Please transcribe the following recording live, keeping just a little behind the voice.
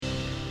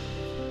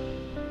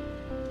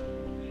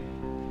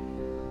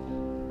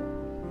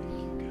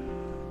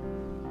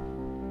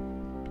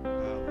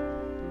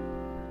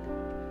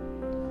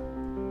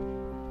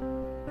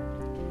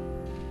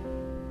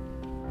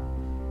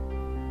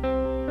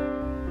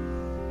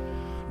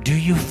Do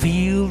you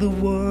feel the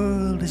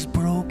world is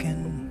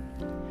broken?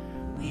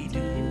 We do.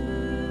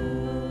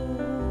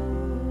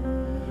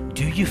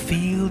 Do you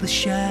feel the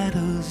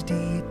shadows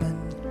deepen?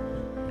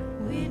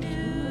 We do.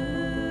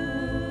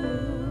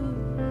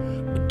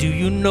 But do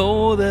you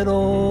know that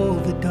all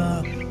the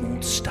dark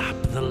won't stop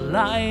the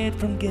light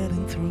from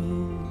getting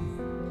through?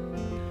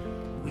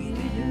 We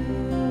do.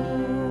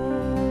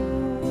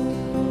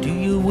 Do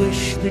you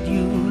wish that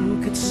you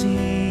could see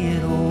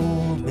it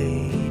all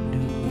made new?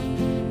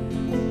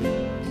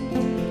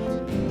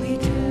 We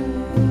do.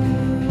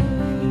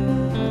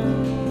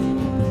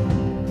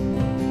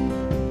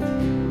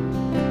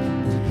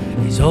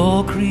 Is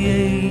all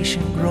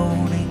creation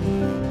groaning?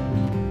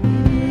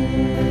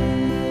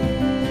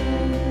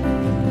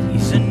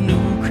 Is a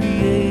new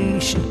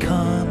creation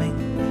coming?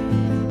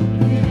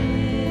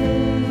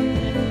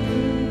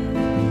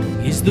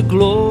 Is the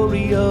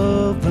glory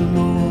of the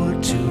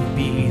Lord to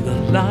be the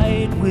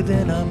light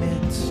within our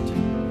midst?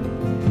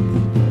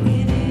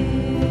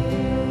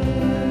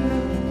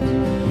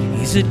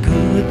 Is it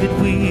good that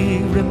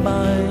we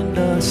remind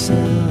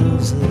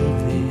ourselves of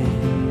this?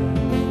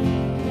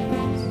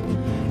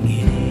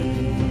 It is.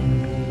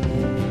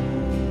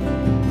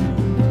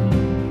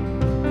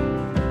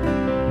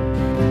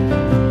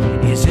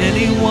 Is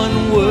anyone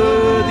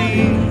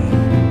worthy?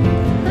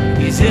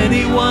 Is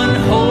anyone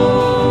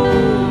whole?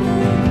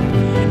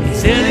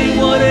 Is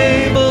anyone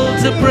able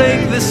to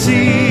break the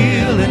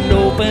seal and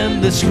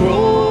open the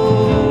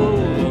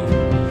scroll?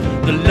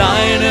 The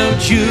Lion of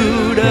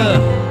Judah,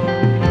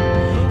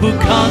 who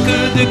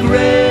conquered the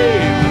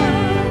grave.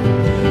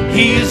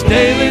 He is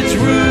David's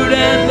root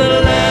and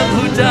the Lamb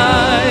who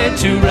died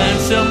to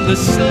ransom the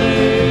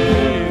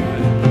slave.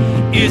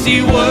 Is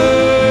he worthy?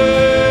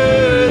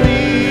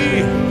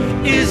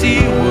 Is he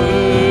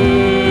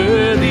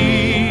worthy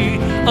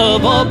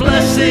of all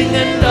blessing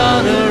and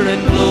honor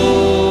and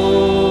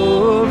glory?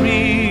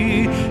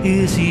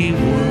 Is he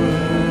worthy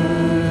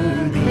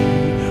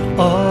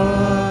of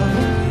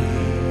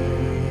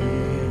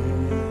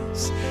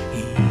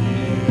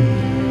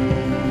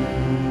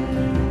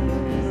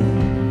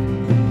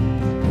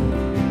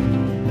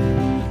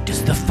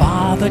the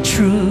Father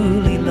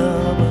truly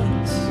love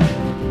us?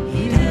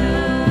 He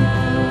does.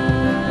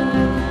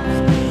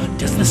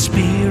 Does the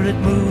Spirit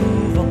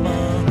move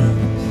among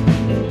us?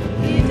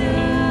 He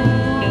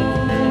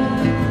does.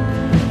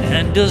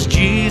 And does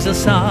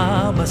Jesus,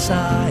 our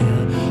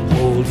Messiah,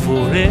 hold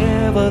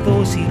forever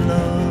those he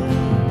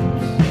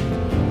loves?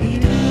 He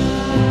does.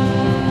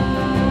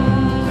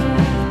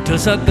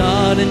 Does our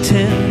God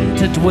intend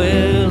to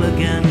dwell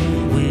again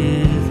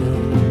with us?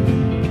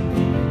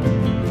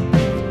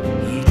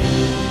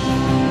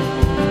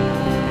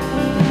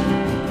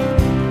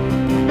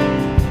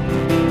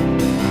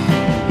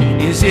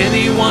 Is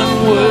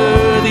anyone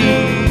worthy?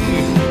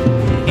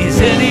 Is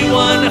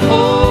anyone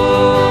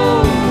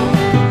whole?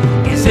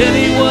 Is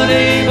anyone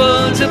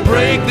able to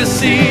break the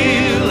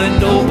seal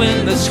and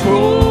open the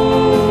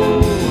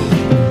scroll?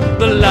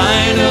 The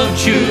Lion of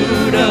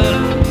Judah,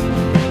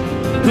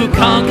 who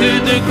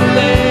conquered the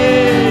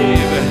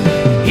grave.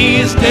 He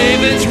is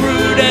David's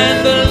root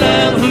and the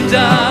Lamb who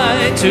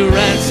died to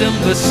ransom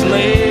the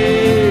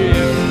slave.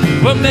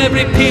 From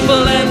every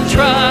people and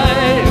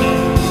tribe,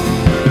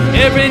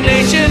 every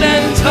nation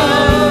and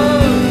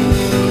tongue,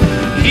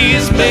 he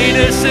has made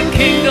us a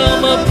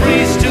kingdom, a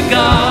priest to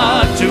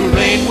God, to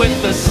reign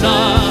with the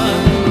Son.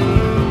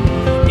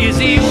 Is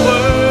he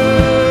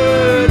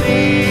worthy?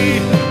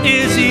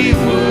 Is he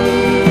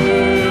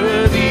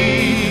worthy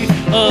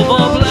of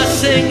all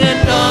blessing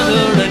and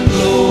honor and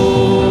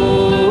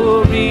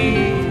glory?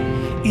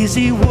 Is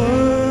he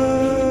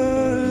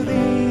worthy?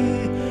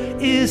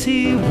 Is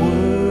he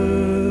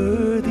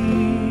worthy?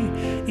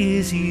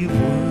 Is he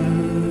worthy?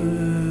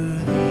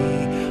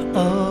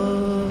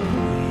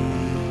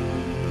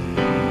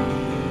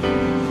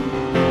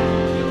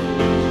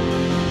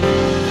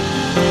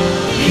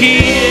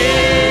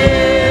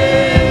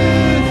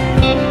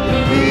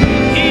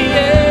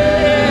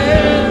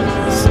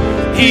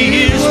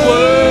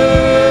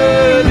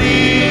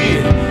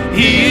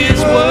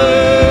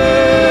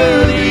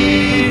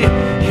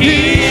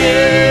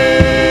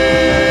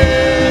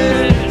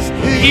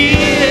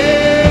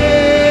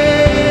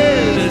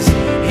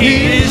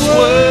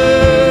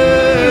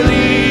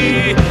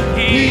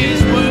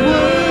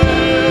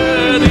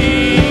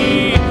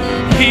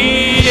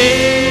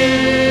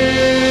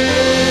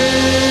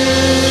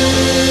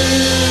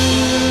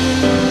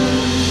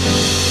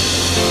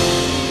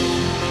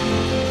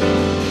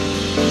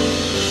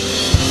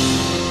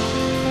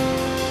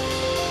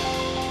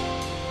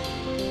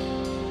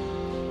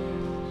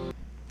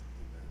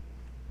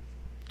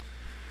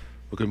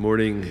 Good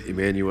morning,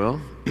 Emmanuel.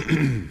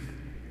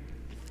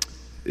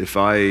 If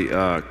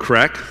I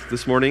crack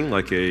this morning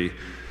like a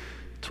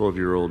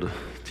 12-year-old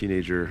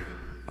teenager,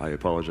 I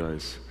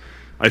apologize.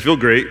 I feel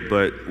great,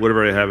 but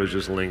whatever I have is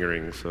just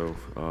lingering, so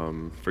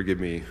forgive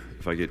me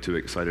if I get too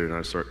excited and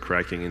I start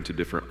cracking into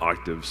different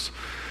octaves.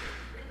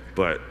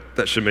 But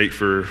that should make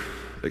for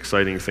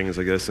exciting things,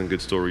 I guess, and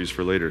good stories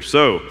for later.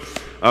 So,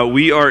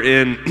 We are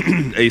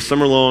in a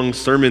summer-long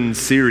sermon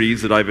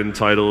series that I've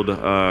entitled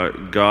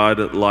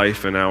God,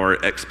 Life, and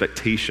Our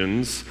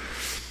Expectations.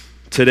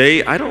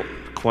 Today, I don't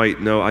quite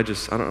know. I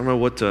don't know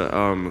what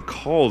to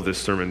call this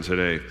sermon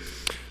today.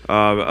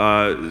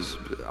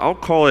 I'll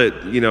call it,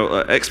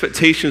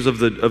 expectations of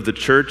the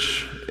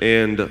church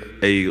and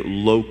a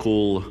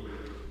local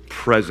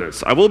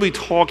presence. I will be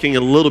talking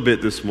a little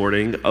bit this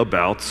morning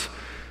about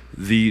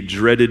the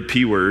dreaded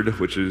P word,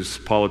 which is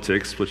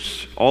politics,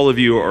 which all of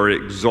you are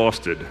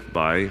exhausted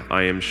by,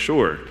 I am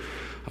sure.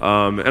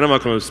 And I'm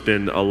not going to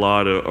spend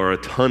a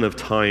ton of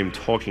time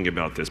talking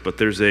about this, but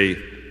there's a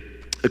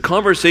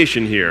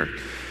conversation here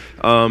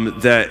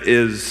that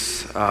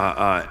is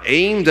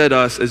aimed at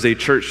us as a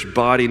church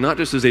body, not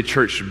just as a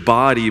church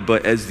body,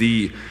 but as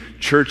the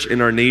church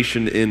in our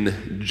nation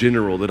in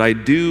general, that I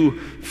do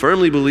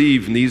firmly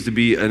believe needs to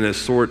be in a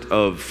sort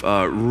of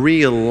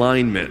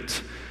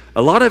realignment.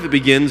 A lot of it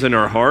begins in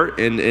our heart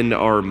and in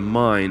our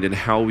mind and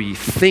how we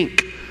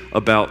think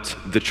about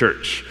the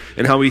church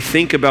and how we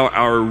think about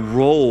our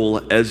role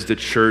as the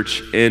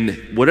church in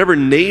whatever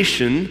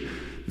nation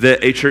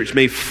that a church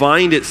may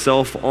find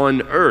itself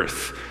on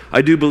earth.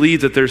 I do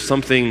believe that there's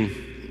something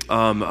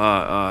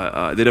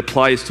that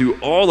applies to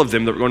all of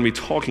them that we're going to be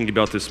talking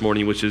about this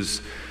morning, which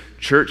is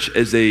church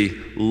as a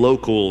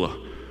local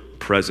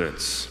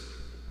presence.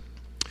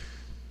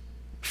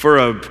 For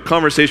a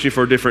conversation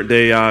for a different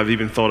day, I've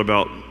even thought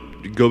about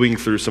going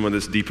through some of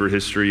this deeper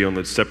history on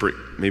the separate,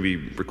 maybe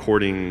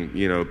recording,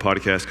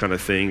 podcast kind of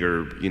thing,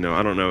 or,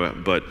 I don't know,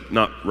 but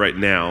not right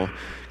now,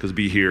 because I'd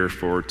be here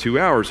for 2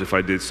 hours if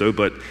I did so.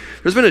 But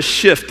there's been a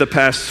shift the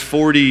past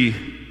 40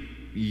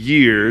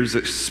 years,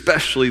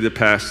 especially the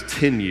past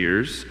 10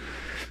 years,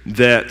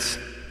 that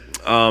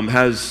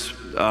has,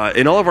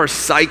 in all of our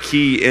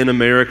psyche in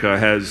America,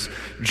 has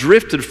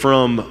drifted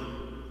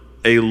from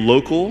a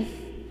local,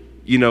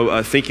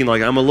 thinking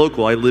like I'm a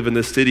local, I live in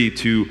this city,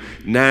 to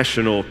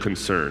national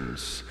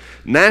concerns.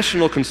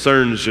 National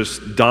concerns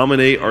just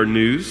dominate our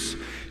news.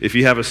 If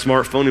you have a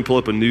smartphone and pull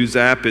up a news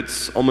app,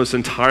 it's almost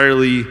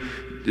entirely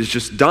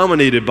just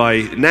dominated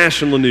by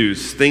national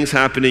news. Things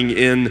happening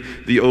in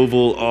the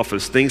Oval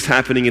Office, things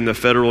happening in the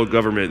federal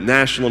government,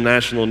 national.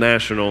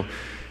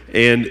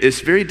 And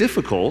it's very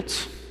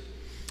difficult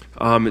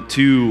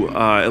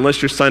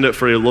unless you're signed up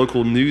for a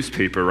local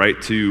newspaper,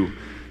 right, to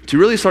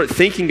really start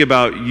thinking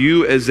about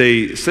you as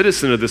a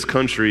citizen of this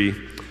country,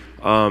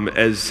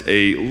 as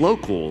a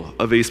local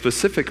of a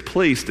specific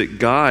place that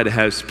God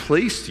has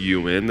placed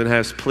you in, that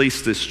has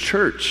placed this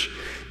church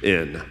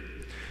in.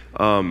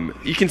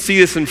 You can see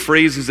this in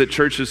phrases that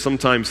churches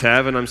sometimes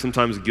have, and I'm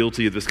sometimes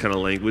guilty of this kind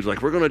of language,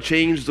 like, we're going to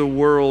change the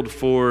world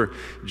for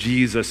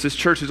Jesus. This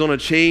church is going to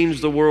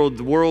change the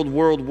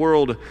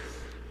world.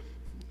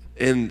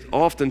 And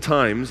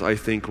oftentimes I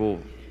think, well,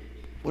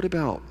 what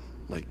about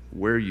like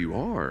where you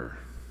are?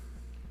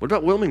 What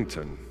about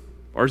Wilmington?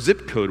 Our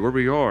zip code, where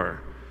we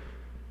are,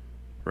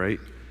 right?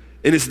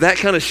 And it's that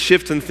kind of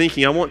shift in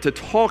thinking I want to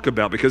talk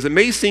about, because it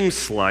may seem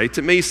slight,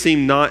 it may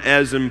seem not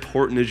as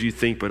important as you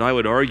think, but I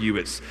would argue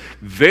it's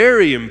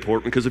very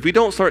important, because if we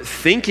don't start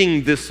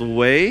thinking this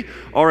way,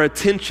 our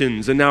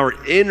attentions and our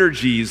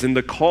energies and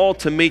the call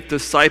to make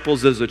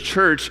disciples as a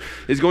church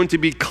is going to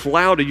be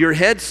clouded. Your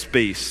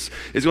headspace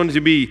is going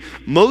to be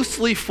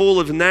mostly full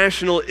of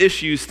national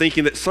issues,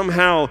 thinking that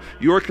somehow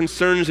your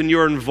concerns and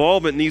your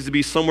involvement needs to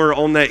be somewhere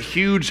on that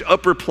huge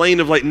upper plane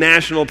of like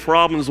national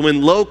problems,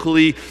 when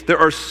locally there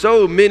are so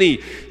many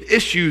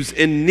issues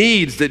and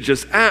needs that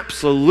just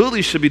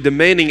absolutely should be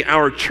demanding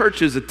our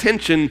church's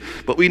attention,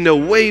 but we know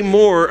way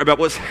more about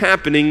what's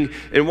happening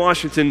in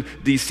Washington,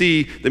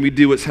 D.C. than we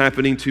do what's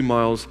happening 2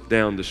 miles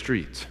down the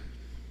street.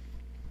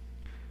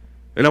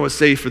 And I would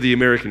say for the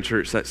American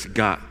church, that's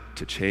got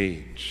to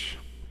change,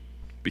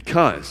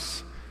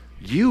 because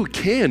you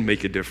can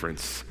make a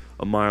difference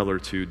a mile or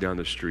two down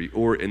the street,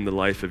 or in the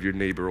life of your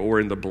neighbor,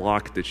 or in the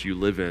block that you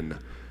live in.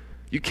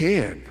 You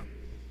can.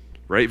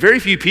 Right? Very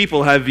few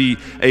people have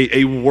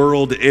a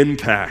world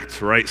impact,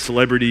 right?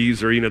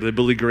 Celebrities, or the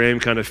Billy Graham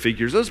kind of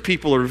figures. Those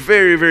people are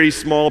very, very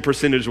small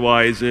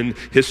percentage-wise in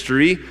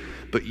history.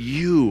 But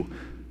you,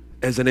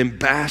 as an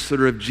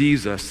ambassador of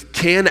Jesus,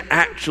 can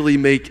actually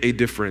make a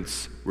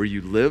difference where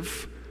you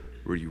live,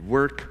 where you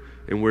work,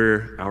 and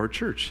where our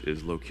church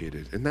is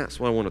located. And that's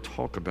what I want to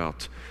talk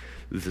about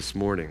this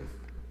morning.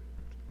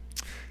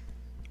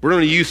 We're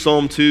going to use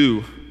Psalm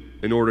 2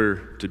 in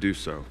order to do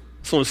so.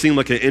 This is going to seem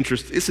like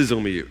this is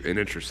going to be an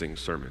interesting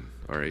sermon,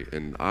 all right?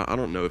 And I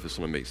don't know if it's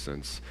going to make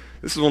sense.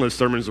 This is one of those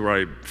sermons where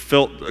I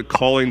felt a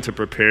calling to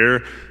prepare,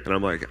 and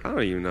I'm like, I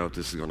don't even know if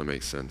this is going to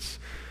make sense.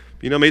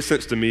 It made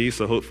sense to me,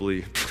 so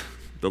hopefully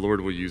the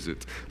Lord will use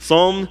it.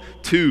 Psalm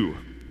 2.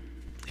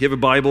 If you have a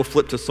Bible,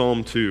 flip to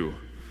Psalm 2.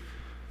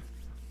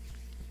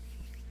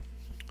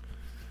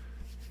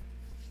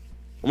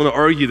 I'm going to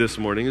argue this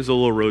morning. There's a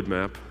little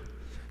roadmap.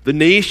 The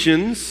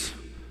nations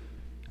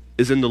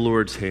is in the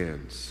Lord's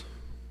hands.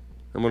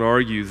 I'm going to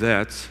argue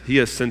that he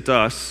has sent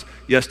us,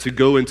 yes, to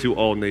go into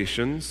all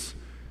nations.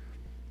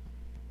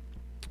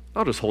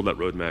 I'll just hold that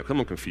roadmap. I'm going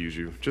to confuse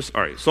you.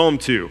 All right, Psalm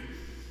 2.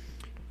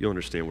 you'll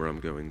understand where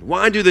I'm going.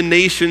 Why do the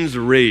nations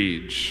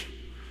rage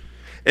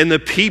and the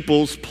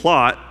peoples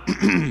plot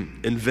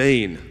in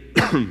vain?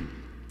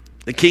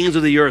 The kings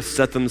of the earth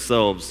set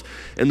themselves,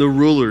 and the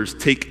rulers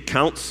take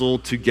counsel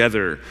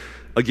together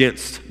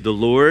against the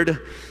Lord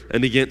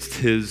and against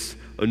his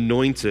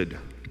anointed,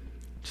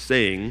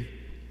 saying,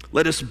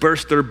 let us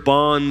burst their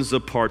bonds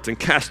apart and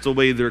cast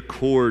away their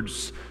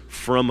cords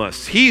from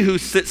us. He who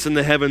sits in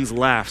the heavens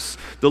laughs.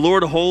 The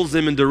Lord holds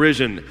them in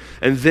derision,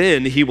 and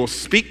then he will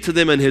speak to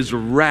them in his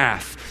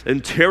wrath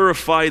and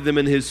terrify them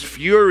in his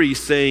fury,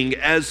 saying,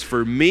 as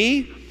for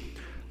me,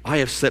 I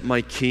have set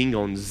my king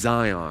on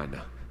Zion,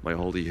 my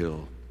holy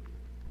hill.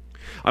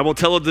 I will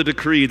tell of the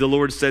decree. The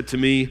Lord said to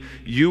me,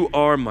 you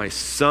are my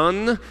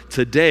son.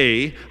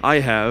 Today I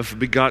have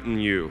begotten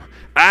you.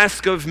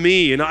 Ask of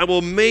me, and I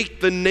will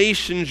make the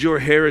nations your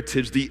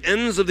heritage, the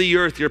ends of the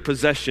earth your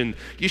possession.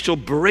 You shall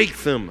break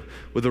them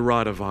with a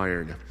rod of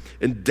iron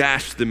and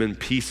dash them in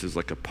pieces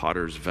like a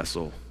potter's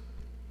vessel.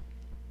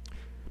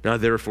 Now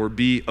therefore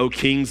be, O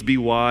kings, be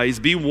wise.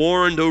 Be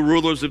warned, O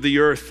rulers of the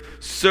earth.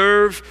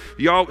 Serve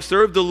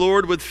the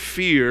Lord with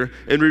fear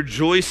and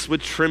rejoice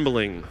with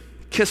trembling.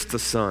 Kiss the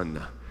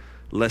Son,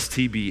 lest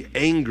he be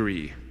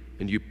angry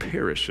and you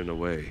perish in a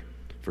way,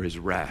 for his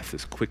wrath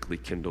is quickly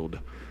kindled.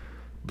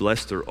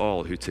 Blessed are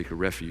all who take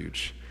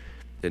refuge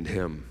in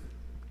him.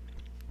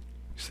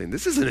 You're saying,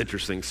 this is an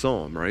interesting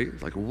psalm, right?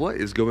 Like, what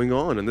is going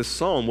on in this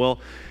psalm?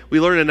 Well, we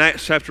learn in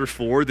Acts chapter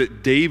 4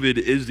 that David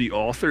is the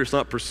author. It's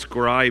not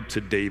prescribed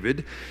to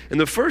David. And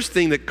the first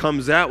thing that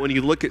comes out when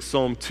you look at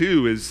Psalm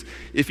 2 is,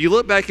 if you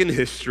look back in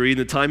history, in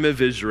the time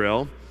of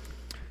Israel,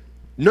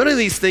 none of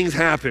these things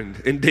happened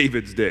in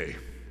David's day,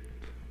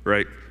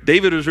 right?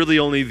 David was really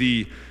only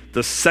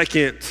the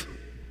second,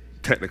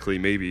 technically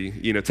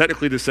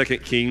technically the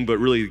second king, but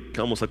really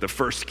almost like the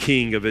first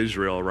king of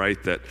Israel, right?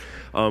 That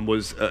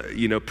was,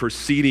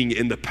 proceeding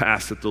in the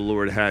path that the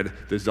Lord had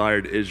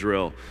desired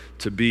Israel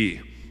to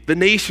be. The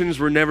nations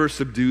were never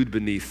subdued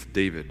beneath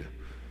David,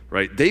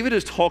 right? David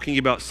is talking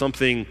about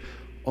something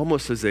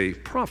almost as a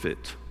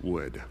prophet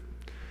would.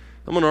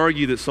 I'm going to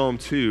argue that Psalm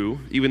 2,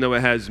 even though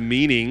it has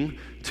meaning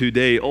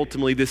today,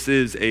 ultimately this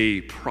is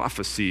a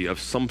prophecy of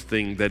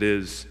something that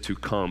is to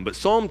come. But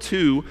Psalm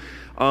 2,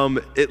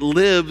 it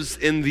lives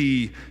in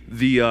the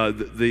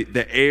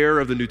air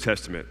of the New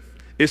Testament.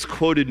 It's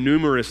quoted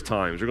numerous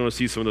times. You're going to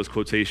see some of those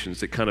quotations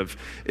that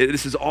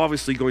this is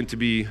obviously going to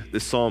be,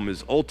 this psalm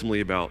is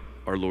ultimately about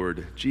our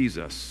Lord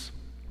Jesus.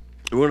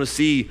 We're going to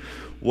see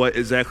what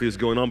exactly is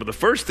going on. But the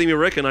first thing we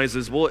recognize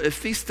is, well,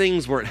 if these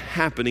things weren't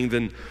happening,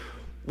 then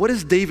what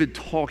is David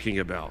talking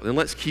about? And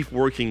let's keep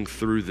working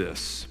through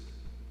this.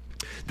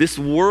 This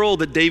world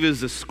that David is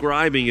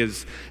describing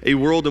is a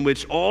world in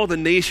which all the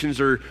nations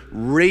are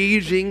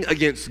raging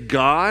against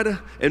God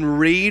and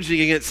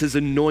raging against his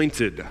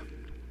anointed.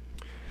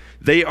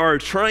 They are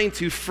trying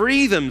to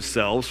free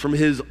themselves from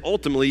his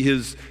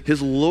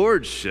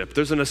lordship.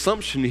 There's an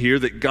assumption here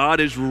that God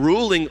is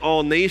ruling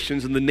all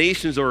nations and the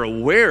nations are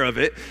aware of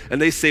it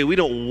and they say, we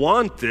don't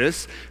want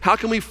this. How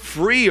can we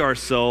free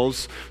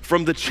ourselves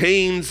from the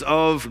chains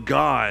of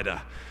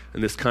God?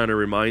 And this kind of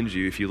reminds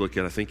you, if you look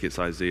at, I think it's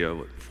Isaiah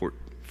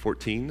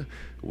 14,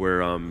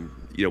 where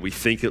we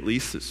think at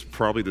least it's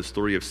probably the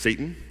story of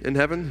Satan in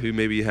heaven, who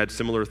maybe had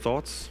similar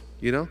thoughts,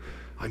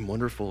 I'm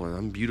wonderful and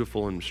I'm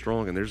beautiful and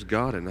strong and there's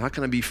God and how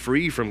can I be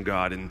free from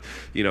God? And,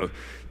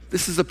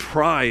 this is a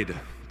pride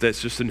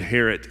that's just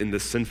inherent in the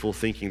sinful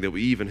thinking that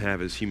we even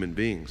have as human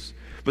beings.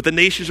 But the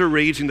nations are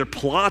raging, they're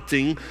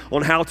plotting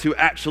on how to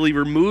actually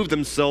remove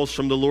themselves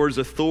from the Lord's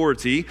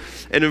authority.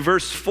 And in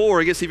verse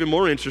 4, it gets even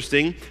more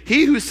interesting.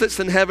 He who sits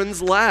in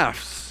heavens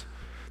laughs.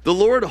 The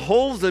Lord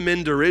holds them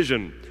in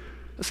derision.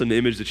 That's an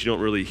image that you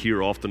don't really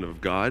hear often of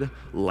God,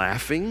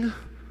 laughing,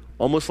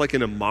 almost like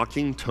in a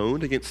mocking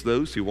tone against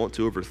those who want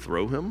to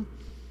overthrow him.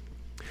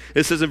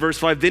 It says in verse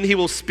 5, then he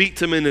will speak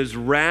to them in his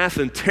wrath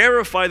and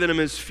terrify them in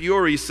his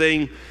fury,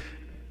 saying,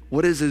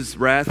 what is his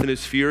wrath and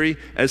his fury?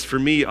 As for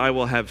me, I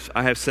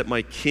have set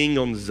my king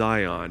on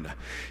Zion.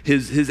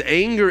 His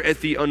anger at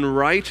the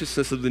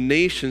unrighteousness of the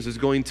nations is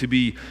going to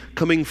be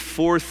coming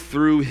forth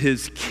through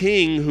his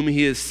king, whom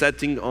he is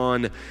setting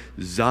on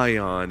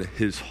Zion,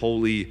 his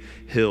holy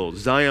hill.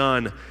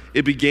 Zion,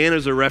 it began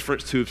as a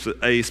reference to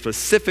a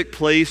specific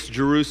place,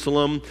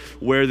 Jerusalem,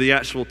 where the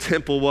actual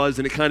temple was,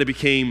 and it kind of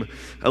became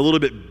a little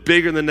bit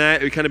bigger than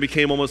that. It kind of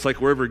became almost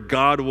like wherever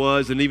God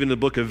was, and even in the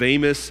book of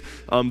Amos,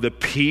 the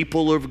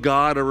people of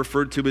God are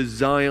referred to as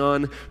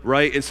Zion,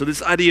 right? And so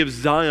this idea of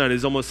Zion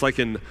is almost like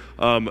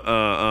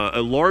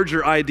a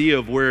larger idea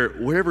of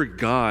wherever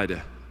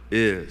God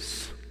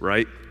is,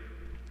 right?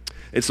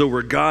 And so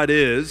where God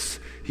is,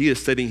 he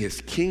is setting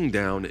his king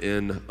down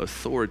in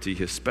authority,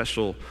 his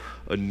special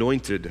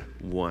anointed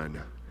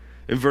one.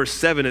 In verse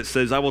 7 it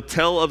says, I will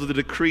tell of the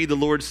decree the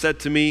Lord said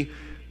to me,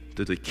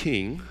 to the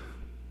king,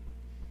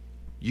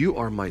 you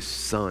are my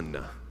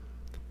son.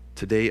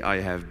 Today I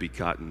have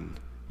begotten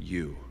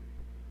you.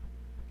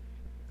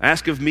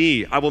 Ask of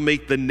me, I will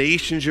make the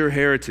nations your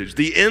heritage,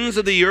 the ends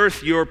of the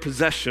earth your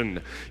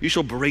possession. You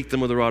shall break them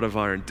with a rod of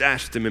iron,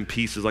 dash them in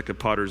pieces like a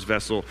potter's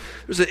vessel.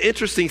 There's an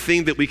interesting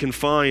thing that we can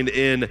find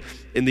in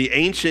the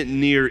ancient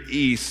Near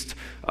East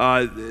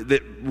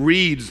that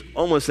reads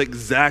almost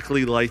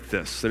exactly like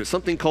this. And it's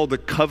something called the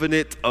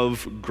Covenant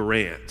of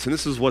Grants. And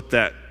this is what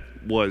that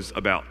was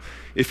about.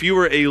 If you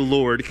were a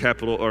lord,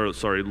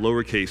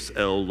 lowercase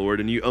l lord,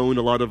 and you owned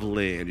a lot of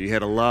land, you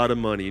had a lot of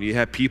money, and you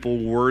had people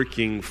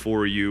working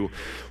for you,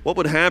 what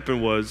would happen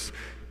was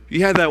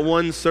you had that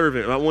one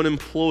servant, that one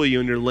employee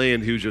on your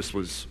land who just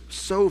was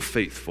so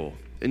faithful,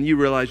 and you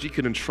realized you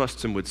could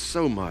entrust him with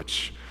so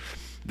much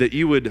that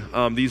you would,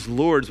 these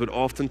lords would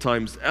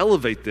oftentimes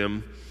elevate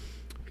them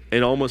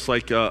and almost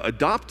like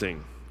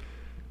adopting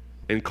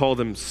and call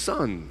them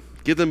son.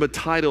 Give them the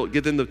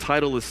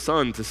title of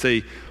son to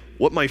say,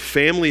 what my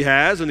family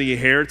has and the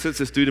inheritance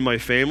that's due to my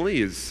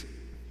family is,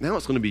 now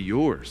it's going to be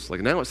yours.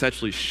 Like now it's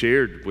actually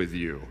shared with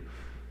you,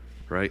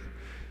 right?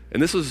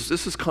 And this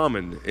is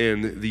common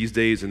in these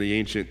days in the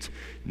ancient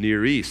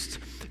Near East.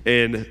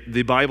 And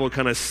the Bible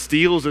kind of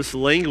steals this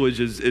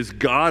language as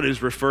God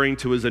is referring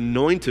to his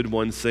anointed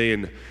one,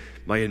 saying,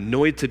 my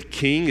anointed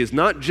king is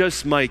not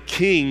just my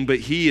king, but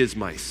he is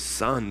my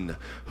son,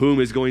 whom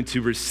is going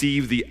to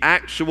receive the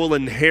actual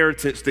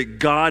inheritance that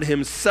God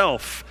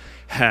himself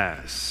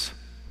has.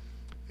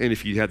 And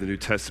if you have the New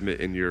Testament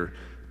in your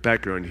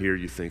background here,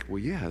 you think, well,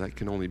 yeah, that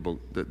can only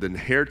the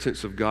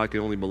inheritance of God can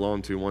only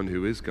belong to one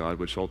who is God,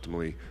 which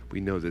ultimately we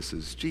know this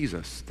is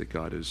Jesus that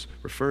God is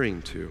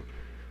referring to.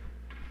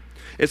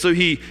 And so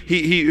he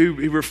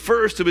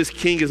refers to his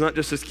king as not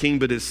just his king,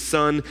 but his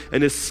son.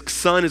 And his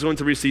son is going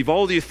to receive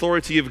all the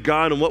authority of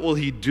God. And what will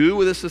he do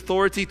with this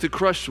authority? To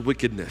crush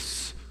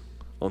wickedness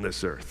on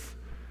this earth.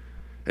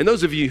 And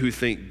those of you who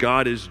think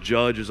God is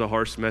judge is a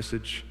harsh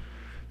message,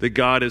 that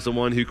God is the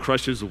one who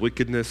crushes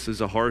wickedness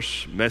is a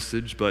harsh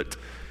message, but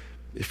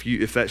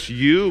if that's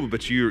you,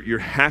 but you're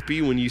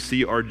happy when you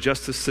see our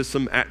justice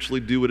system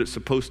actually do what it's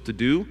supposed to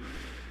do,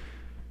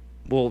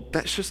 well,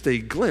 that's just a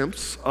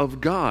glimpse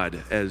of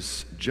God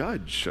as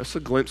judge. That's a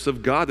glimpse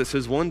of God that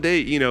says one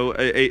day,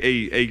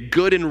 a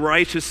good and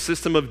righteous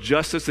system of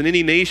justice in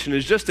any nation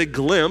is just a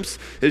glimpse,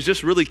 is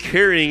just really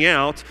carrying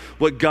out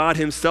what God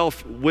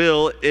himself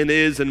will and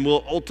is and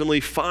will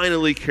ultimately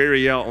finally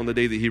carry out on the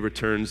day that he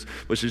returns,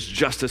 which is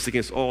justice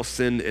against all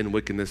sin and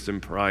wickedness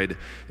and pride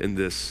in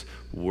this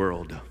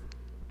world.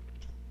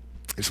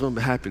 It's going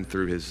to happen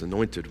through his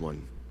anointed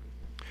one.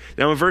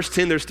 Now in verse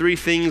 10, there's three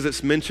things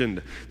that's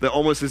mentioned that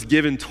almost is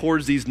given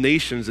towards these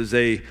nations as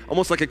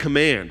almost like a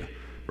command,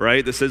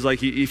 right? That says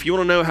like, if you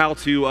want to know how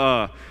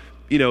to,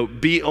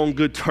 be on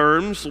good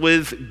terms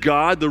with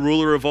God, the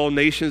ruler of all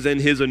nations,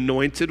 and his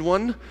anointed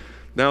one.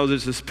 Now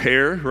there's this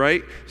pair,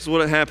 right? This is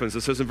what it happens.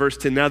 It says in verse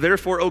 10, now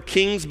therefore, O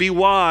kings, be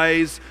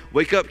wise.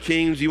 Wake up,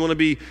 kings. You want to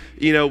be,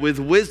 with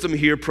wisdom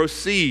here,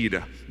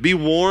 proceed. Be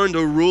warned,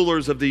 O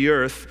rulers of the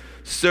earth.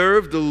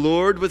 Serve the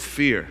Lord with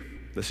fear.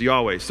 That's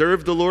Yahweh.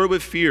 Serve the Lord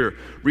with fear.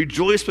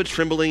 Rejoice with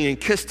trembling and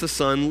kiss the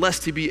Son,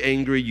 lest he be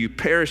angry. You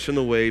perish in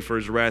the way, for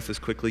his wrath is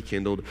quickly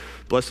kindled.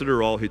 Blessed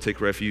are all who take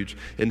refuge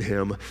in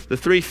him. The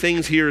three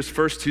things here is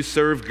first to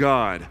serve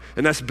God,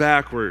 and that's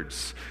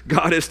backwards.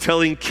 God is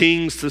telling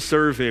kings to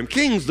serve him.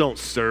 Kings don't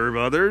serve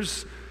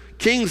others.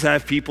 Kings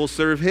have people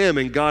serve him,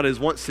 and God is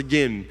once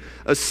again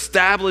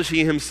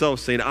establishing himself,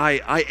 saying,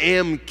 I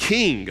am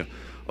king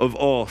of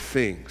all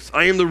things.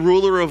 I am the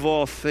ruler of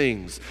all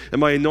things,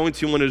 and my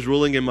anointed one is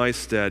ruling in my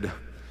stead.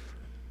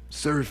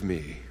 Serve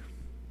me.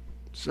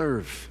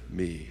 Serve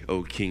me,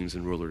 O kings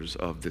and rulers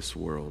of this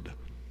world.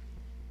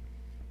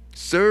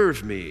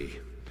 Serve me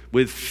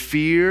with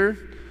fear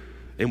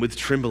and with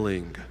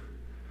trembling.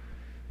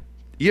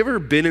 You ever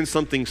been in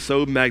something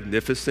so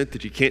magnificent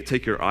that you can't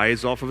take your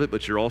eyes off of it,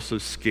 but you're also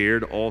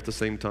scared all at the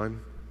same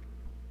time?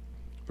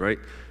 Right?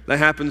 That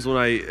happens when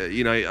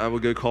I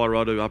would go to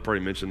Colorado. I've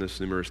already mentioned this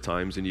numerous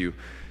times, and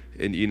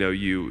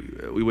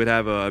we would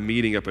have a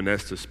meeting up in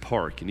Estes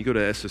Park, and you go to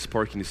Estes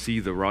Park and you see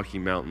the Rocky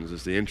Mountains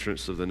as the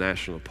entrance of the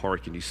national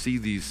park, and you see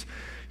these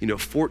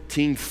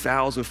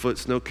 14,000-foot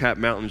snow-capped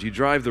mountains. You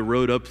drive the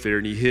road up there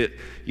and you hit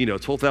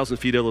 12,000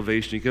 feet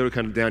elevation. You go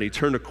kind of down, you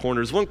turn the corner.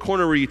 There's one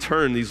corner where you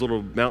turn these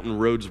little mountain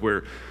roads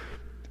where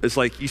it's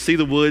like you see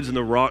the woods and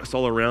the rocks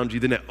all around you.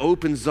 Then it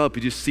opens up.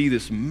 You just see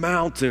this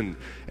mountain.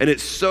 And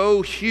it's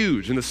so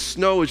huge. And the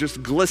snow is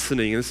just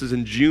glistening. And this is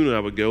in June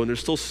I would go. And there's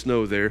still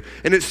snow there.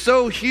 And it's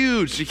so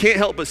huge. You can't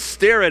help but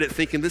stare at it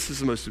thinking, this is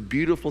the most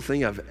beautiful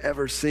thing I've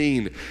ever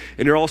seen.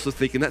 And you're also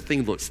thinking, that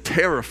thing looks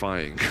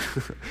terrifying.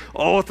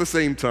 All at the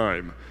same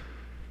time.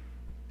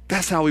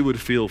 That's how we would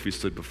feel if we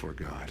stood before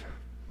God.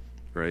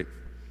 Right?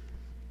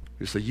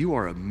 We say, you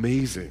are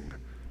amazing.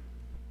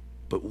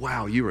 But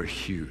wow, you are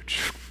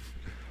huge.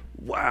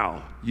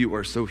 Wow, you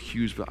are so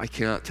huge, but I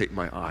cannot take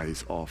my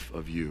eyes off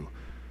of you,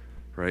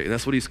 right? And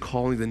that's what he's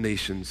calling the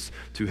nations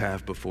to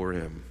have before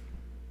him.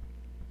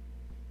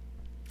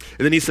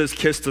 And then he says,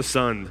 kiss the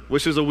Son,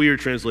 which is a weird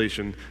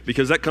translation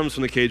because that comes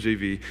from the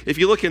KJV. If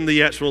you look in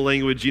the actual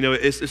language,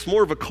 it's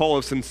more of a call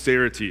of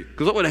sincerity.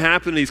 Because what would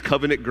happen in these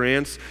covenant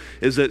grants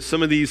is that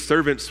some of these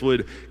servants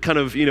would kind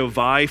of,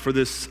 vie for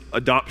this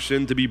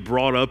adoption to be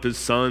brought up as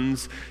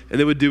sons. And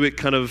they would do it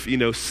kind of,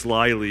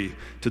 slyly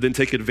to then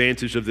take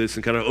advantage of this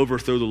and kind of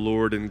overthrow the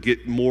Lord and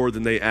get more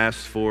than they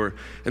asked for.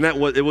 And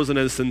it wasn't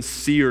a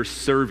sincere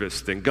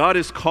service thing. God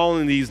is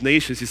calling these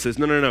nations. He says,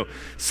 no.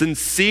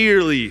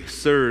 Sincerely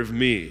serve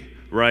me,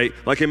 right?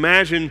 Like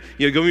imagine,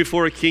 going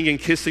before a king and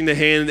kissing the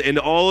hand and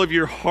all of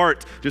your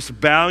heart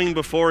just bowing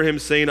before him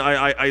saying,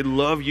 I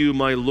love you,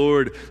 my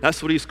Lord.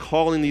 That's what he's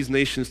calling these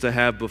nations to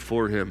have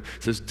before him.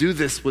 He says, do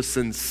this with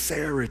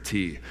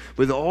sincerity,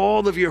 with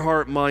all of your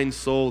heart, mind,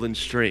 soul, and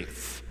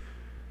strength.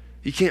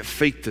 You can't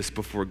fake this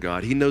before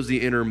God. He knows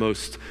the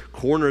innermost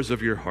corners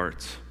of your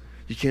heart.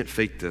 You can't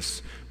fake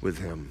this with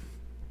him.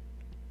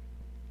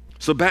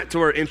 So back to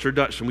our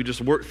introduction. We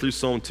just worked through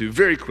Psalm 2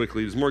 very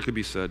quickly. There's more could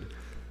be said.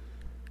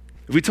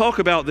 If we talk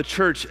about the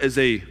church as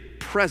a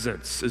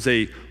presence, as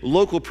a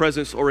local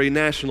presence or a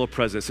national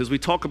presence, as we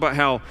talk about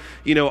how,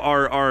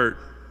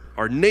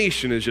 our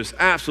nation is just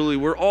absolutely,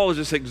 we're all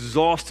just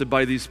exhausted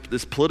by this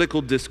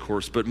political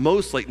discourse, but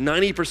most, like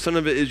 90%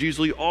 of it is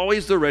usually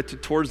always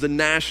directed towards the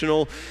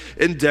national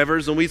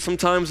endeavors. And we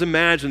sometimes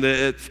imagine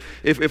that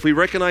if we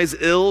recognize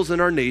ills in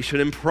our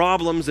nation and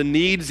problems and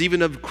needs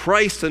even of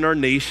Christ in our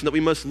nation, that we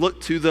must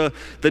look to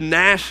the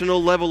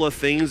national level of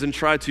things and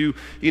try to,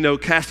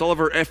 cast all of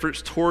our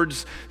efforts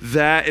towards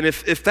that. And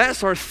if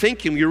that's our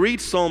thinking, you read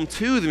Psalm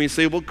 2, then we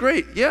say, well,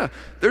 great, yeah,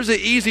 there's an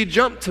easy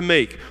jump to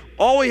make.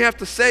 All we have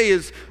to say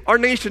is our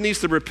nation needs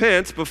to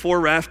repent before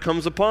wrath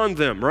comes upon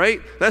them, right?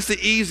 That's the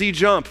easy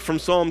jump from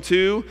Psalm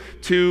 2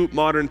 to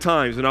modern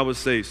times. And I would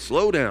say,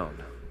 slow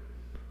down.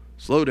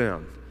 There's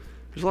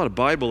a lot of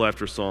Bible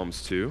after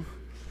Psalms 2.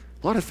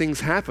 A lot of things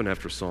happen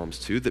after Psalms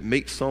 2 that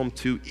make Psalm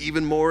 2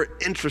 even more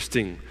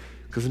interesting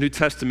because the New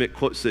Testament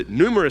quotes it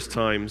numerous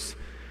times.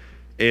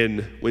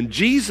 And when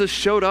Jesus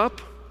showed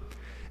up,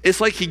 it's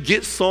like he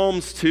gets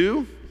Psalms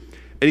 2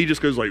 and he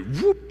just goes like,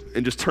 whoop,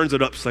 and just turns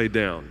it upside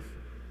down.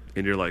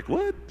 And you're like,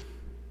 what?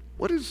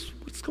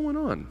 What's going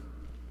on?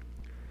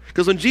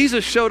 Because when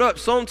Jesus showed up,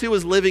 Psalm 2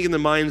 was living in the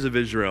minds of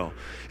Israel.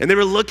 And they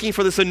were looking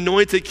for this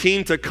anointed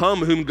king to come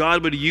whom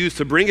God would use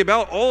to bring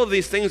about all of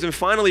these things and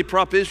finally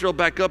prop Israel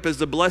back up as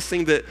the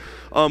blessing that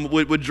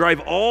would drive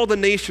all the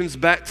nations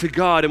back to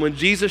God. And when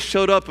Jesus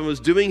showed up and was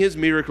doing his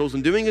miracles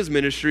and doing his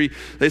ministry,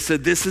 they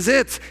said, this is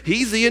it.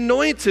 He's the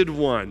anointed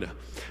one.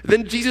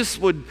 Then Jesus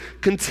would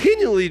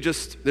continually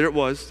there it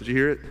was. Did you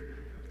hear it?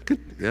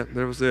 Yeah,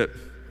 there was it.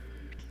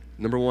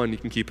 Number one, you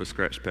can keep a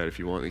scratch pad if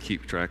you want and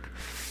keep track.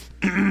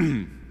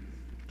 I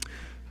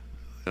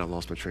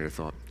lost my train of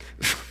thought.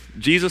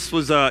 Jesus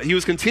he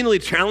was continually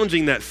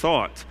challenging that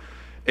thought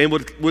and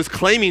was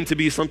claiming to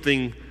be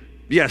something,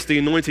 yes, the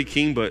anointed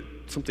king, but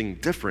something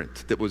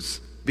different that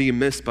was being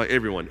missed by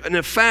everyone. And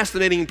a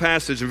fascinating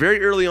passage,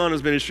 very early on in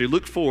his ministry,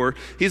 Luke 4,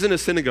 he's in a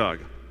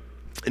synagogue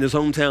in his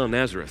hometown,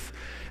 Nazareth.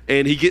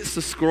 And he gets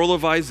the scroll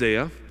of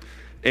Isaiah.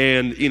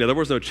 And, there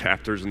was no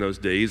chapters in those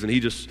days. And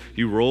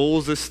he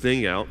rolls this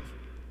thing out.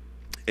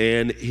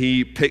 And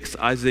he picks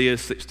Isaiah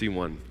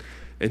 61.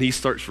 And he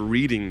starts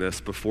reading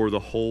this before the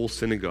whole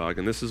synagogue.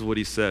 And this is what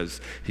he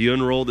says. He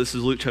unrolled, this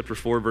is Luke chapter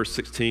 4, verse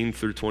 16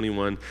 through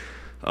 21.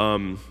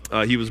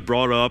 He was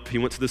brought up. He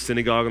went to the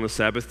synagogue on the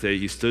Sabbath day.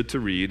 He stood to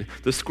read.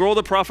 The scroll of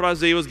the prophet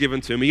Isaiah was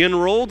given to him. He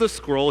unrolled the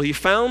scroll. He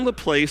found the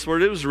place where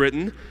it was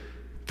written,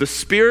 the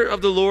Spirit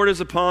of the Lord is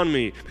upon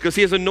me, because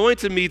he has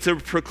anointed me to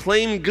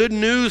proclaim good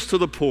news to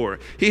the poor.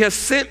 He has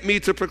sent me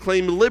to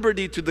proclaim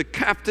liberty to the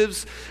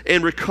captives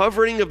and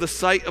recovering of the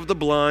sight of the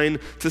blind,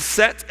 to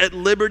set at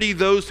liberty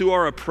those who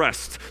are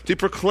oppressed, to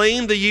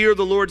proclaim the year of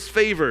the Lord's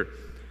favor.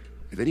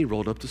 And then he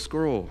rolled up the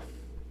scroll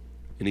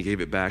and he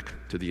gave it back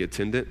to the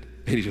attendant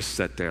and he just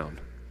sat down.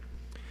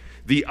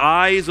 The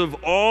eyes of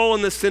all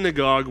in the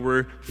synagogue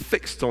were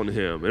fixed on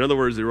him. In other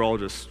words, they were all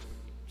just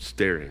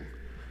staring.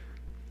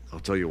 I'll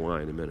tell you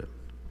why in a minute.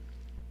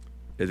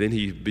 And then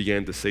he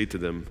began to say to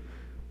them,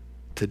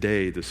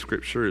 today the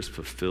scripture is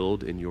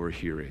fulfilled in your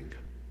hearing.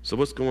 So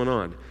what's going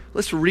on?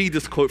 Let's read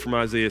this quote from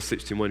Isaiah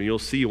 61 and you'll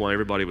see why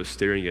everybody was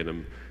staring at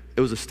him.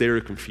 It was a stare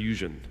of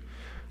confusion.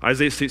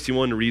 Isaiah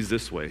 61 reads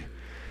this way.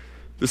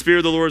 The Spirit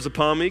of the Lord is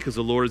upon me because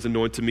the Lord has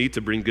anointed me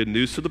to bring good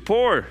news to the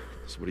poor.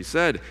 That's what he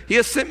said. He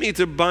has sent me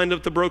to bind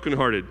up the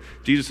brokenhearted.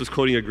 Jesus was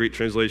quoting a Greek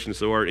translation,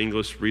 so our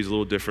English reads a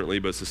little differently,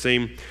 but it's the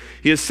same.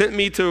 He has sent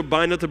me to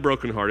bind up the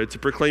brokenhearted, to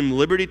proclaim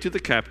liberty to the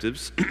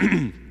captives,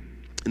 and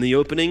the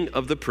opening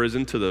of the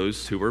prison to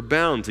those who are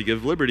bound, to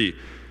give liberty.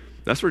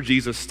 That's where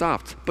Jesus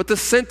stopped. But the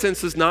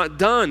sentence is not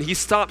done. He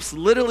stops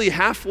literally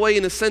halfway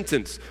in a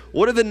sentence.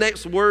 What do the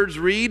next words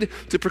read?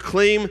 To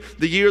proclaim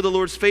the year of the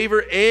Lord's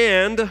favor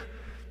and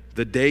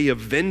the day of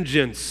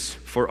vengeance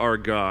for our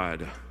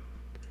God.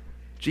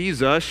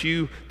 Jesus,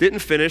 you didn't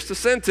finish the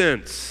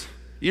sentence.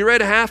 You read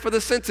half of the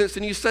sentence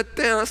and you sat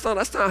down.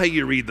 That's not how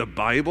you read the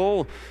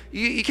Bible.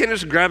 You can't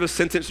just grab a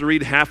sentence and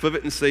read half of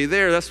it and say,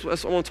 there, I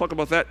want to talk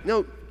about that.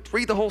 No,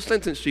 read the whole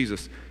sentence,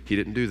 Jesus. He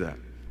didn't do that.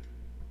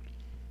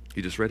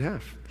 He just read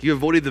half. He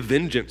avoided the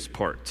vengeance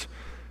part.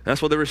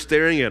 That's why they were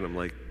staring at him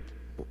like,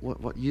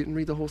 what? You didn't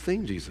read the whole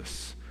thing,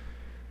 Jesus.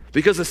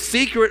 Because the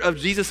secret of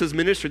Jesus'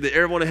 ministry that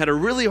everyone had a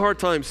really hard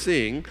time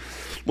seeing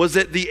was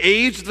that the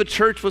age of the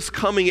church was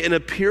coming and a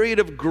period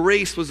of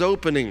grace was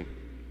opening.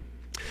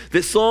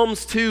 That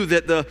Psalms 2,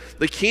 that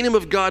the kingdom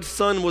of God's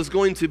Son was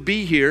going to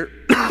be here,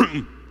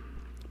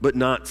 but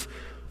not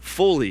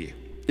fully.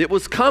 It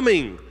was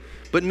coming,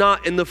 but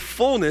not in the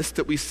fullness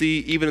that we see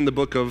even in the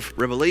book of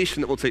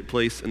Revelation that will take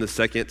place in the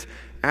second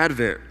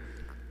advent.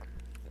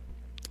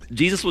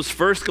 Jesus was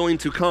first going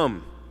to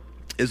come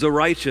as a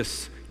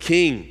righteous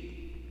king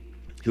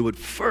who would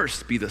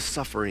first be the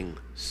suffering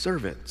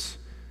servant.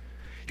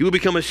 He would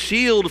become a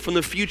shield from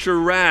the future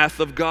wrath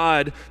of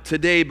God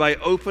today by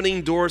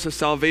opening doors of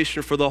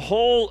salvation for the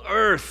whole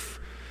earth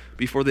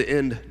before the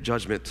end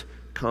judgment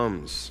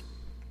comes.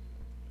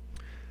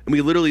 And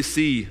we literally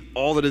see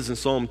all that is in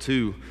Psalm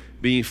 2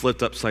 being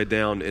flipped upside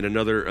down in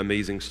another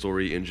amazing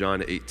story in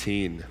John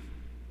 18.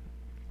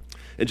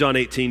 In John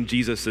 18,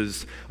 Jesus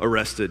is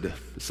arrested.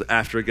 It's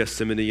after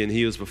Gethsemane, and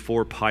he is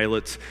before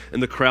Pilate,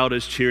 and the crowd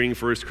is cheering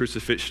for his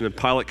crucifixion. And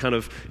Pilate kind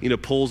of,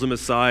 pulls him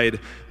aside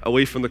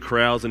away from the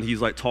crowds, and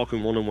he's like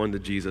talking one-on-one to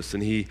Jesus.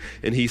 And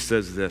he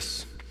says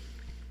this.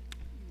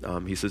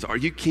 He says, "Are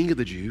you king of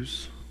the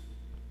Jews?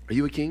 Are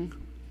you a king?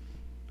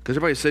 Because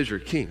everybody says you're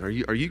a king. Are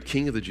you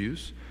king of the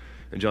Jews?"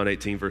 In John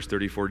 18, verse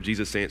 34,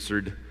 Jesus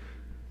answered,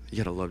 you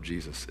got to love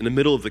Jesus. In the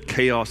middle of the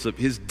chaos of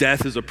his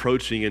death is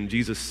approaching, and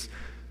Jesus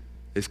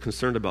is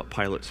concerned about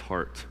Pilate's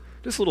heart.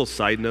 Just a little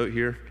side note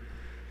here.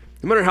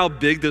 No matter how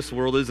big this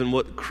world is and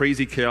what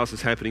crazy chaos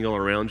is happening all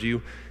around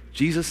you,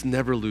 Jesus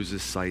never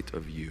loses sight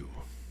of you.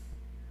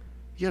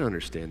 You gotta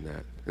understand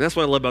that. And that's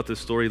what I love about this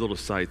story, little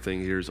side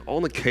thing here, is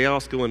all the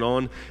chaos going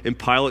on and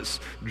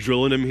Pilate's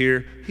drilling him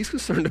here. He's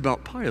concerned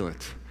about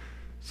Pilate.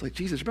 It's like,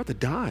 Jesus, you're about to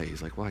die.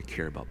 He's like, well, I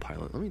care about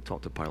Pilate. Let me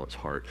talk to Pilate's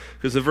heart.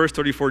 Because in verse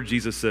 34,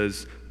 Jesus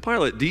says,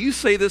 Pilate, do you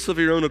say this of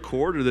your own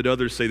accord, or did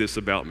others say this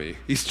about me?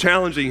 He's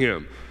challenging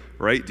him.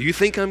 Right? Do you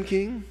think I'm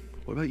king?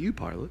 What about you,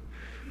 Pilate?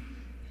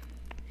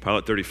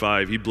 Pilate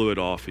 35, he blew it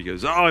off. He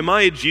goes, oh, am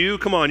I a Jew?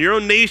 Come on, your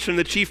own nation,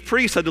 the chief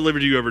priests had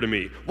delivered you over to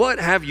me. What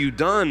have you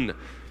done?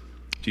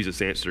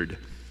 Jesus answered,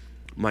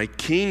 my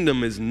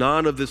kingdom is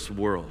not of this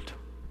world.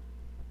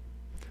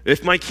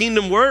 If my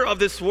kingdom were of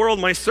this world,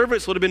 my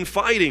servants would have been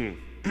fighting,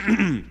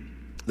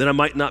 that I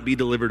might not be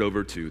delivered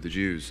over to the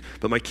Jews.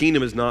 But my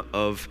kingdom is not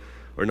of,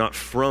 or not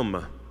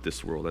from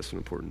this world. That's an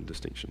important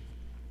distinction.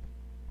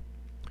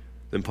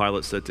 Then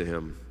Pilate said to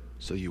him,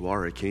 so you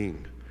are a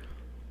king?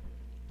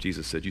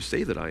 Jesus said, you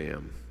say that I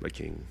am a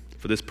king.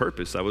 For this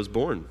purpose I was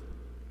born.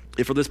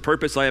 And for this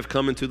purpose I have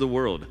come into the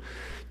world,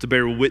 to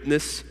bear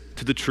witness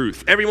to the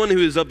truth. Everyone who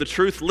is of the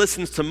truth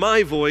listens to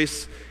my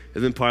voice.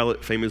 And then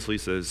Pilate famously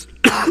says,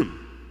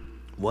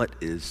 what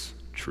is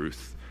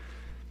truth?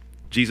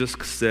 Jesus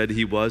said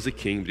he was a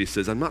king, but he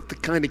says, I'm not the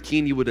kind of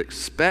king you would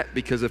expect,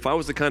 because if I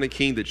was the kind of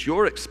king that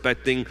you're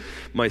expecting,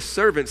 my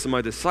servants and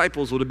my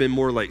disciples would have been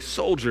more like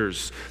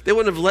soldiers. They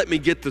wouldn't have let me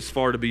get this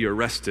far to be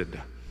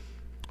arrested,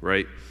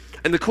 right?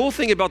 And the cool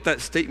thing about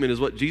that statement is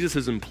what Jesus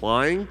is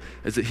implying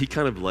is that he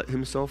kind of let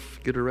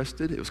himself get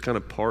arrested. It was kind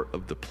of part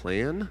of the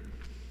plan.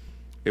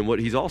 And what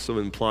he's also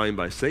implying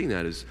by saying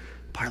that is,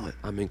 Pilate,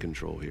 I'm in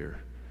control here.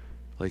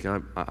 Like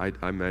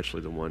I'm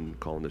actually the one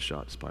calling the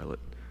shots, Pilate.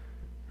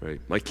 Right?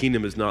 My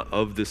kingdom is not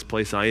of this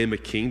place. I am a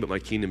king, but my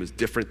kingdom is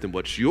different than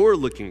what you're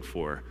looking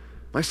for.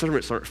 My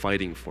servants aren't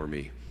fighting for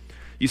me.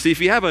 You see, if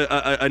you have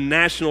a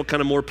national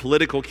kind of more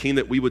political king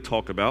that we would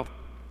talk about,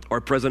 our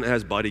president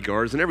has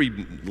bodyguards, and every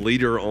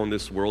leader on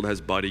this world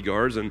has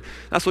bodyguards, and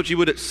that's what you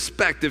would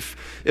expect.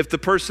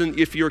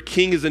 If your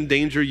king is in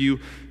danger, you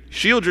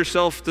shield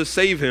yourself to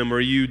save him, or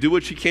you do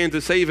what you can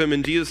to save him,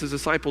 and Jesus'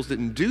 disciples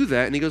didn't do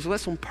that, and he goes, well,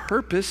 that's on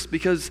purpose,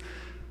 because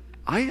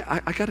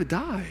I got to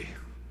die.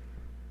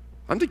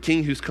 I'm the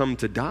king who's come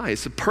to die.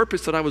 It's the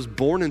purpose that I was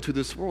born into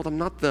this world. I'm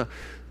not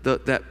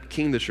that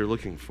king that you're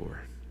looking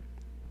for.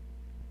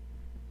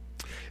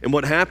 And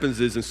what happens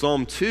is in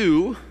Psalm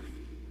 2,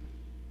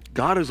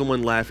 God is the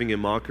one laughing in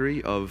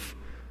mockery of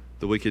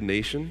the wicked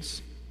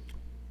nations.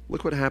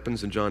 Look what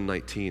happens in John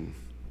 19,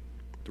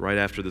 right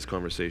after this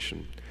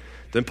conversation.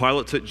 Then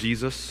Pilate took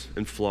Jesus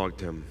and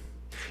flogged him.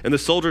 And the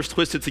soldiers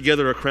twisted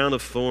together a crown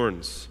of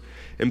thorns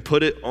and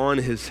put it on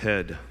his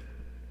head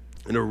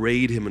and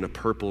arrayed him in a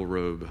purple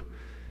robe.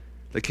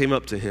 They came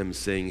up to him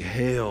saying,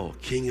 Hail,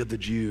 King of the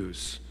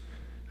Jews.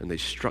 And they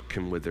struck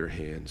him with their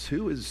hands.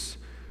 Who is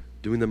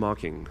doing the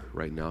mocking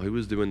right now? Who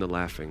is doing the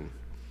laughing?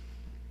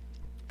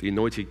 The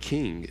anointed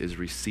king is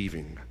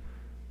receiving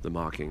the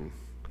mocking.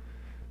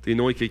 The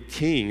anointed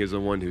king is the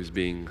one who's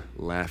being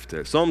laughed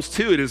at. Psalms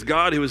 2, it is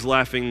God who is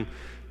laughing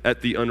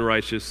at the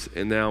unrighteous,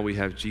 and now we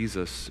have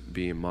Jesus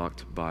being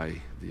mocked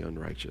by the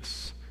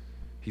unrighteous.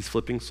 He's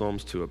flipping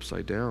Psalms 2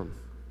 upside down.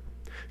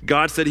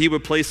 God said he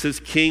would place his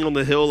king on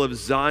the hill of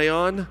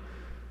Zion.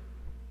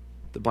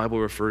 The Bible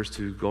refers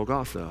to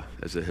Golgotha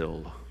as a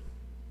hill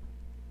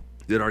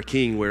that our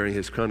king, wearing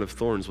his crown of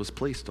thorns, was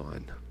placed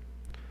on.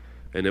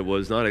 And it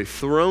was not a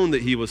throne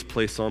that he was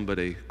placed on, but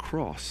a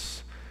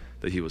cross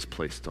that he was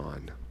placed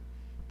on.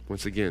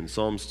 Once again,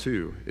 Psalms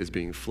 2 is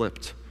being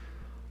flipped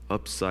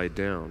upside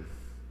down.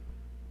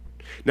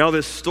 Now,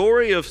 this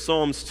story of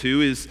Psalms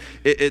 2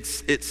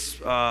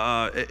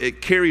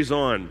 it carries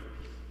on.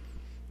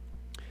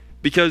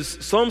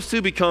 Because Psalms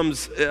 2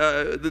 becomes,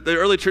 the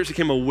early church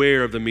became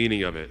aware of the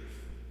meaning of it.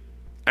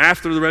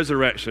 After the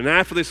resurrection,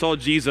 after they saw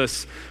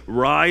Jesus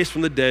rise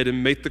from the dead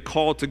and make the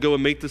call to go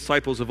and make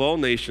disciples of all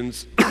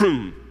nations,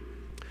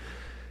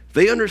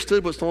 they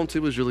understood what Psalm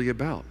 2 was really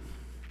about.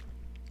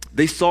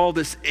 They saw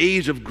this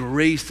age of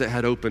grace that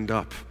had opened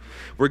up,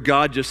 where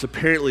God just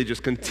apparently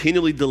just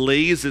continually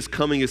delays his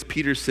coming, as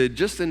Peter said,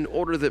 just in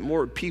order that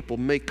more people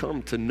may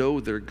come to know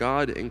their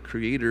God and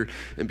Creator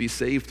and be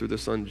saved through the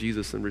Son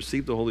Jesus and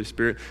receive the Holy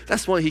Spirit.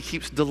 That's why he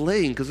keeps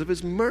delaying, because of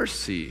his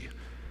mercy.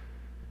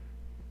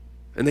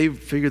 And they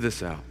figured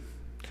this out.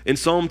 And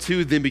Psalm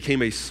 2 then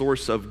became a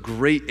source of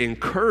great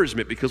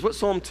encouragement, because what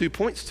Psalm 2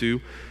 points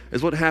to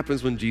is what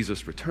happens when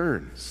Jesus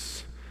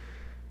returns,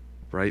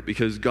 right?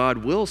 Because God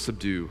will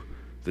subdue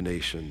the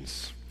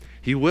nations.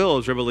 He will,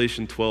 as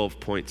Revelation 12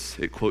 points,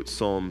 it quotes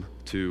Psalm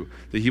 2,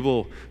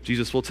 that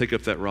Jesus will take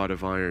up that rod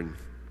of iron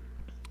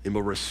and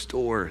will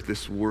restore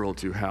this world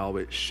to how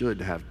it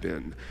should have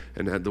been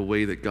and had the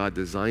way that God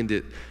designed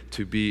it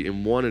to be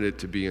and wanted it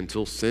to be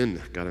until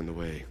sin got in the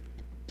way.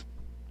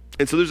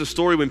 And so there's a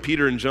story when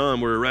Peter and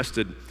John were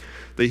arrested.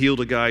 They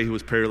healed a guy who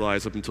was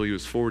paralyzed up until he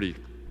was 40.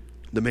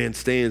 The man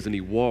stands and he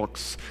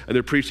walks, and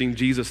they're preaching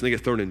Jesus, and they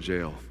get thrown in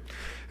jail.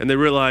 And they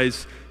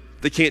realize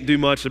they can't do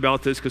much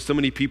about this because so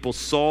many people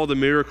saw the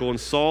miracle and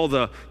saw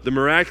the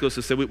miraculous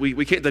and said,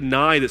 we can't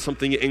deny that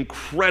something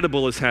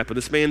incredible has happened.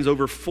 This man's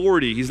over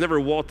 40. He's never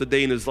walked a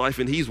day in his life,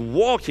 and he's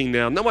walking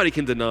now. Nobody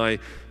can deny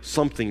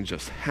something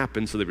just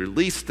happened. So they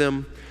released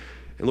them.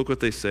 And look what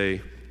they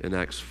say in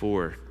Acts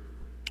 4.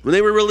 When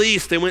they were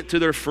released, they went to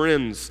their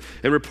friends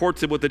and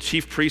reported what the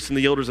chief priests and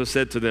the elders had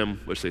said to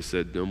them, which they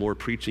said, no more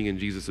preaching in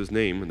Jesus'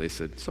 name. And they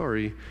said,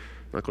 sorry,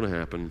 not going to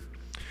happen.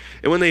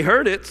 And when they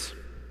heard it,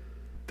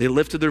 they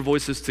lifted their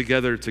voices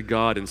together to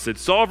God and said,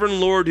 Sovereign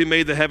Lord, who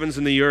made the heavens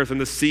and the earth and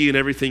the sea and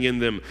everything in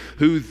them,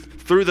 who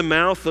through the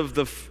mouth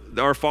of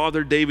our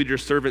father David, your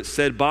servant,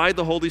 said by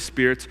the Holy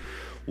Spirit,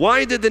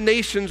 why did the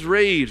nations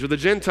rage, or the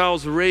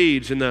Gentiles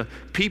rage, and the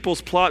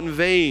peoples plot in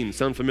vain?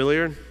 Sound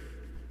familiar?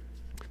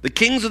 The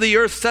kings of the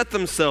earth set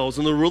themselves,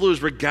 and the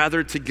rulers were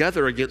gathered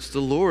together against the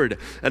Lord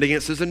and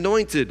against his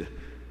anointed.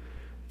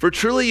 For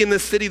truly in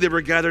this city they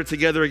were gathered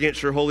together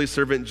against your holy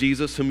servant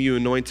Jesus, whom you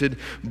anointed,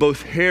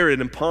 both Herod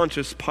and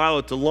Pontius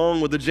Pilate,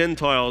 along with the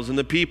Gentiles and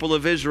the people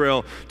of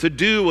Israel, to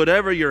do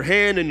whatever your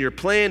hand and your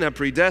plan have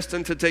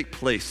predestined to take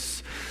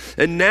place.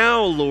 And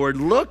now, Lord,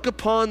 look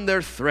upon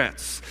their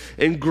threats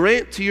and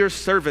grant to your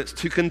servants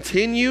to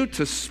continue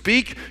to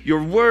speak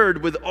your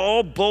word with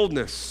all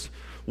boldness,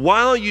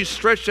 while you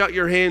stretch out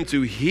your hand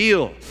to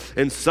heal,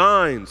 and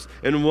signs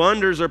and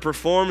wonders are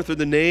performed through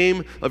the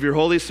name of your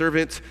holy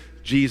servant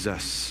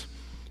Jesus.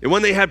 And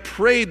when they had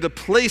prayed, the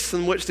place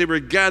in which they were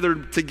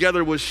gathered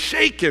together was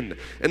shaken,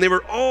 and they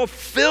were all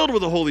filled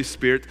with the Holy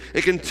Spirit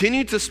and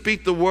continued to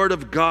speak the word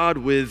of God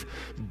with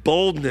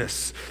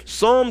boldness.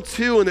 Psalm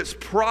 2 and its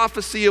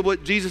prophecy of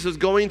what Jesus is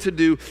going to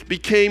do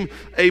became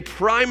a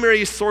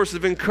primary source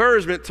of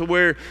encouragement, to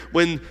where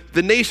when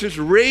the nations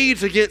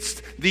raged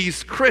against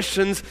these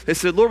Christians, they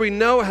said, Lord, we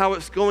know how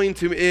it's going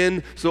to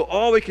end, so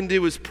all we can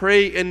do is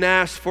pray and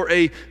ask for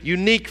a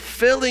unique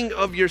filling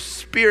of your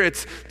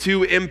Spirit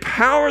to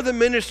empower the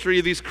ministry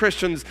of these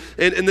Christians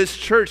in this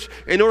church,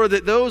 in order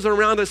that those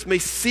around us may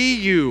see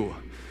you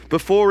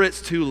before it's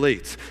too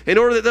late, in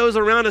order that those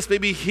around us may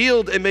be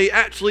healed and may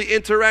actually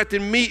interact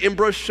and meet and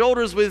brush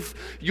shoulders with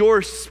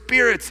your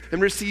Spirit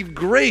and receive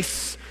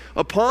grace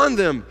upon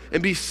them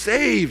and be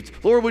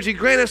saved. Lord, would you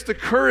grant us the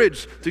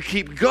courage to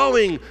keep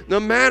going no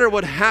matter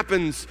what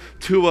happens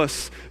to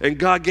us? And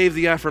God gave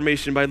the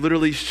affirmation by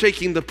literally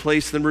shaking the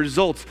place. And the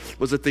result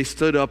was that they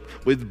stood up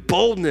with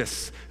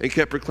boldness and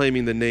kept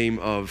proclaiming the name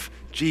of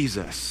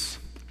Jesus.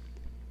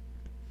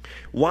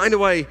 Why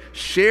do I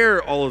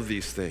share all of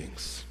these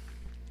things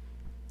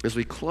as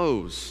we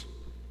close?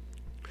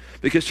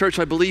 Because, church,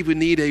 I believe we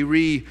need a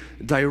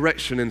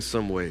redirection in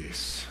some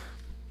ways.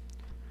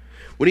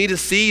 We need to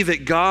see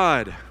that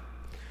God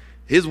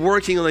is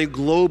working on a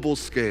global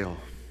scale.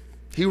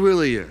 He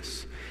really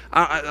is.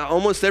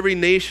 Almost every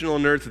nation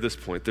on earth at this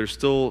point, there's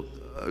still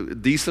a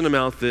decent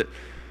amount that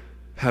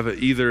have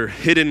either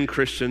hidden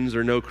Christians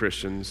or no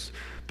Christians.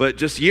 But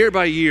just year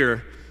by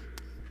year,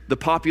 the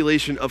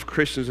population of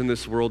Christians in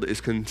this world is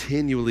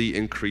continually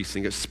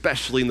increasing,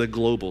 especially in the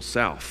global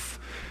south.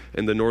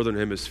 In the northern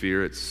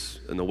hemisphere, it's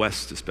in the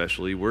west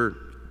especially, we're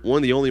one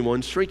of the only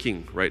ones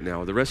shrinking right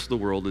now. The rest of the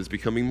world is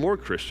becoming more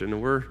Christian,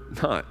 and we're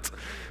not.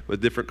 A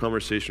different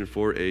conversation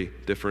for a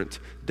different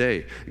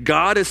day.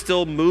 God is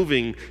still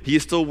moving. He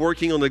is still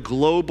working on a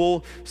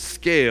global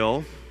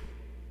scale.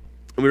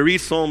 And we read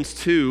Psalms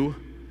 2,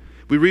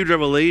 we read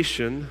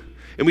Revelation,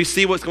 And we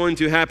see what's going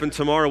to happen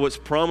tomorrow, what's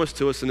promised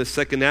to us in the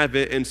second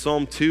advent, and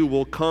Psalm 2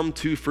 will come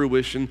to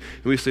fruition.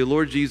 And we say,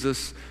 Lord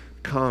Jesus,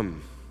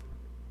 come.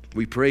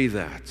 We pray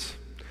that.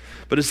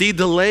 But as he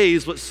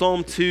delays what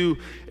Psalm 2,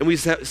 and we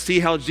see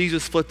how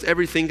Jesus flipped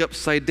everything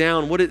upside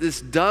down, what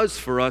this does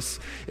for us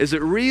is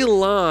it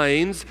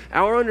realigns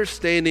our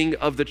understanding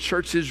of the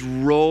church's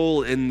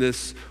role in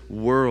this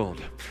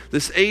world.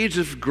 This age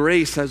of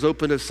grace has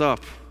opened us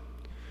up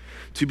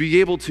to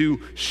be able to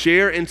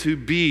share and to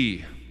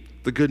be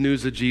the good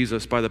news of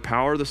Jesus by the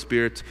power of the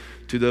Spirit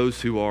to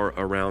those who are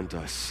around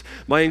us.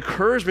 My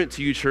encouragement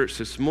to you, church,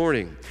 this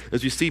morning,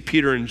 as we see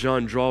Peter and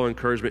John draw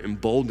encouragement and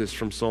boldness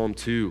from Psalm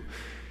 2,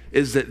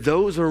 is that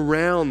those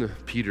around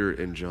Peter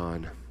and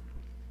John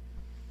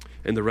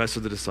and the rest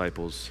of the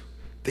disciples,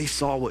 they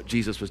saw what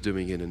Jesus was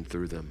doing in and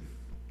through them,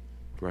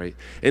 right?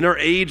 In our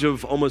age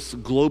of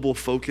almost global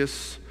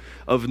focus,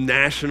 of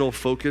national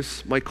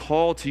focus, my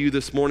call to you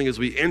this morning as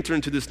we enter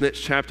into this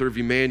next chapter of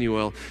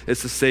Emmanuel is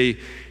to say,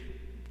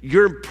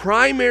 your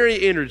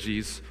primary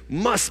energies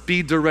must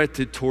be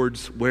directed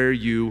towards where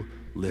you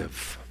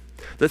live.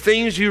 The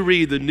things you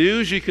read, the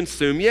news you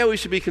consume, yeah, we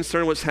should be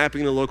concerned what's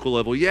happening at the local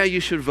level. Yeah, you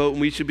should vote,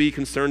 and we should be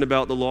concerned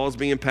about the laws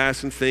being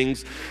passed and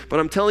things. But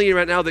I'm telling you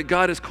right now that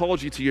God has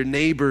called you to your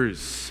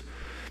neighbors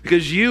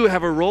because you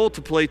have a role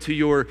to play to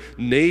your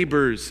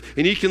neighbors.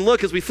 And you can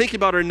look, as we think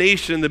about our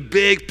nation, the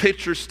big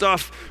picture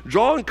stuff,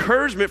 draw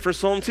encouragement for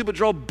Psalm 2, but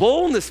draw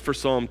boldness for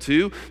Psalm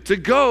 2 to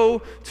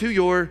go to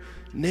your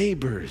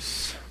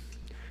neighbors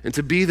and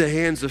to be the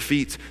hands and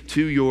feet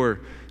to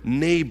your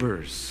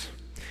neighbors.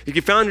 If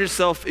you find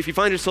yourself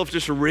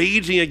just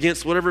raging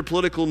against whatever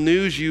political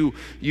news you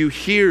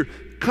hear,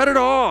 cut it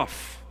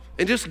off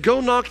and just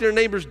go knock on your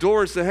neighbor's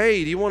door and say,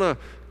 hey, do you want a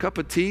cup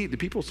of tea? Do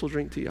people still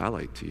drink tea? I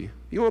like tea.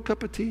 You want a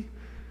cup of tea?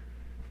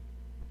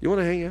 You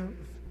want to hang out?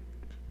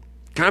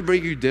 Can I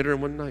bring you dinner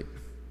one night?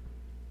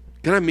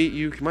 Can I meet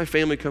you? Can my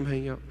family come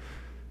hang out?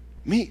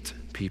 Meet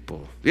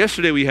people.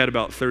 Yesterday we had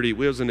about 30, it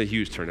wasn't a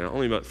huge turnout,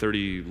 only about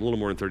 30, a little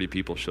more than 30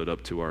 people showed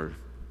up to our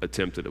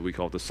attempt at it. We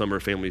call it the Summer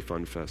Family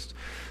Fun Fest.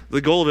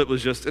 The goal of it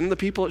was just, and the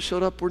people that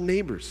showed up were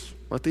neighbors.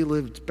 Like they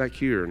lived back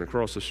here and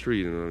across the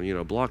street and,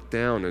 a block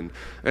down, and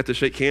I had to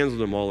shake hands with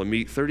them all and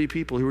meet 30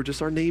 people who were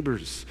just our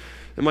neighbors.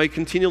 And my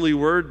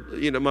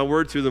my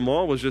word to them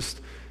all was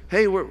just,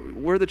 hey,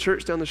 we're the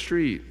church down the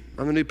street.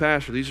 I'm the new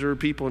pastor. These are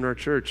people in our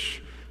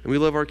church, and we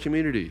love our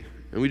community.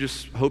 And we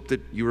just hope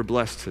that you were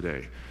blessed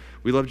today.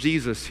 We love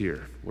Jesus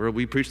here.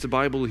 We preach the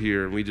Bible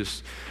here, and we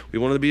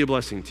wanted to be a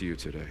blessing to you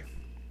today.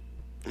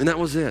 And that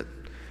was it.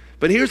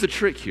 But here's the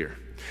trick here.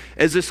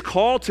 As this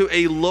call to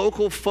a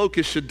local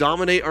focus should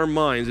dominate our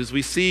minds, as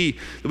we see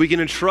that we can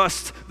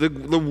entrust the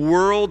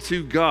world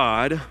to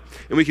God,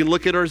 and we can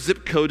look at our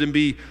zip code and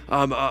be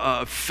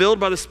filled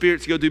by the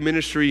Spirit to go do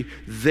ministry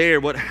there,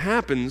 what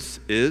happens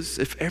is,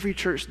 if every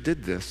church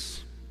did this,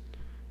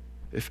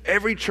 if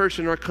every church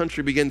in our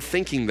country began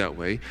thinking that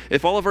way,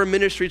 if all of our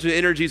ministries and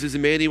energies as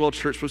Emmanuel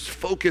Church was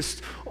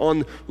focused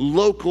on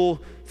local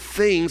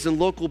things and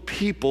local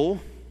people,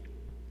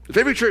 if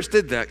every church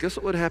did that, guess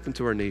what would happen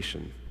to our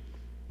nation?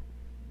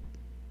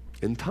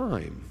 In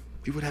time,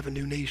 we would have a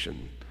new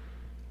nation.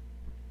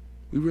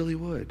 We really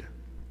would.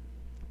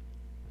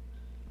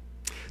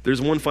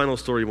 There's one final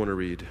story I want to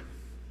read.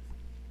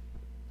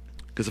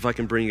 Because if I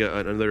can bring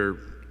another,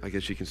 I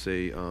guess you can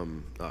say,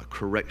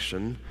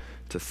 correction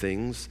to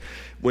things.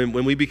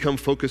 When we become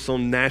focused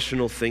on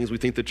national things, we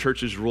think the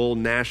church's role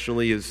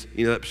nationally is,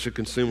 that should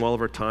consume all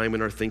of our time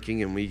and our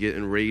thinking, and we get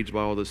enraged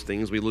by all those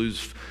things. We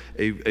lose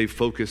a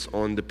focus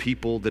on the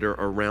people that are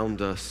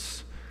around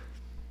us.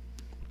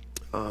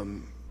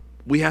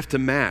 We have to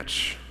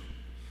match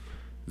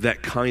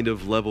that kind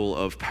of level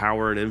of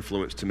power and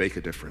influence to make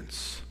a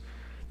difference.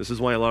 This is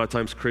why a lot of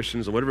times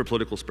Christians, on whatever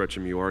political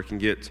spectrum you are, can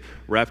get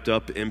wrapped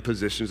up in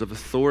positions of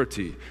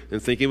authority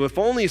and thinking, if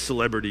only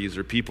celebrities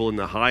or people in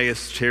the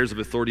highest chairs of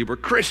authority were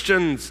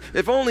Christians,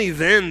 if only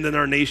then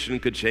our nation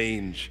could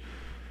change.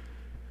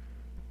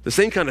 The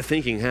same kind of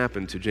thinking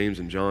happened to James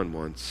and John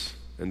once,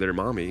 and their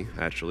mommy,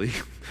 actually,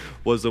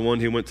 was the one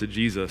who went to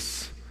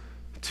Jesus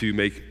to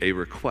make a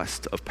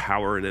request of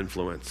power and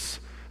influence.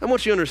 I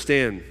want you to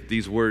understand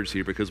these words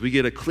here because we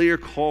get a clear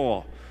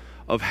call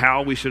of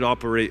how we should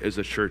operate as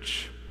a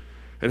church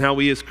and how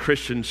we as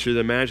Christians should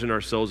imagine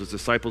ourselves as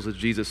disciples of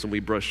Jesus when we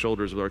brush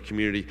shoulders with our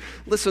community.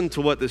 Listen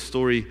to what this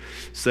story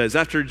says.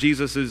 After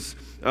James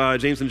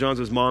and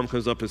John's mom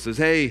comes up and says,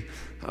 hey,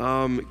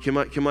 can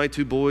my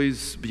two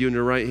boys be on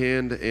your right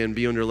hand and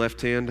be on your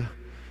left hand?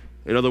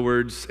 In other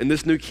words, in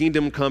this new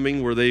kingdom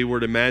coming where they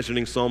were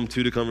imagining Psalm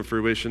 2 to come to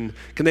fruition,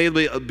 can they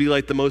be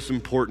like the most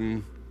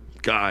important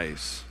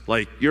guys?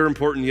 Like, you're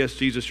important, yes,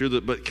 Jesus,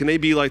 but can they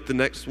be like the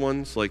next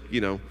ones? Like,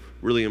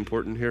 really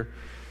important here?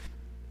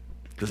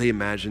 Because they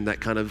imagined that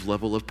kind of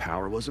level of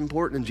power was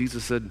important. And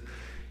Jesus said,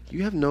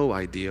 you have no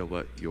idea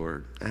what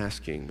you're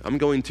asking. I'm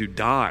going to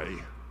die,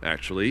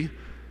 actually.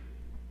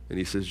 And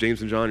he says,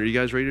 James and John, are you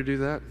guys ready to do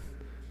that?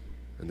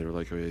 And they were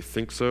like, I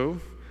think so.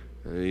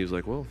 And he was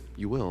like, well,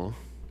 you will.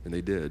 And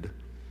they did.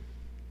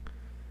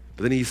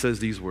 But then he says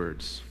these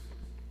words.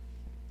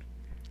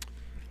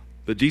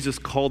 But Jesus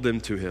called them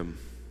to him.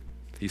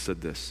 He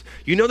said this,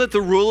 "You know that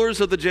the rulers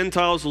of the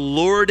Gentiles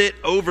lord it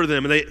over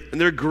them,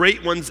 and their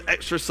great ones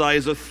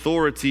exercise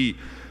authority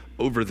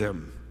over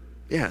them."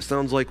 Yeah, it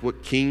sounds like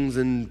what kings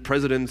and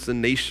presidents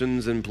and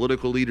nations and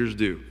political leaders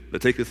do. They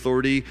take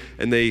authority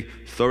and they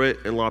throw it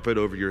and lop it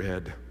over your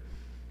head.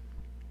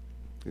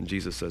 And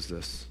Jesus says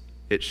this,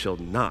 "It shall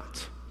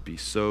not be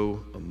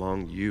so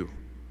among you.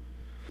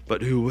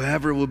 But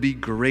whoever will be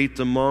great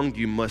among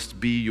you must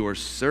be your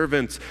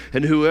servant,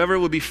 and whoever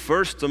will be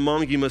first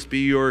among you must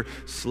be your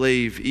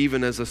slave,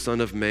 even as the Son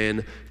of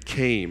Man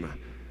came,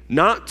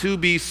 not to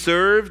be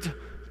served,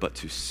 but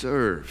to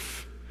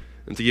serve,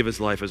 and to give his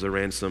life as a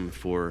ransom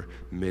for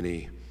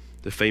many."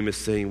 The famous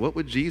saying, what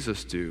would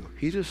Jesus do?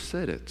 He just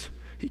said it.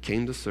 He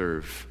came to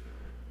serve.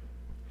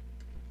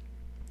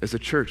 As a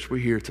church, we're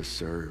here to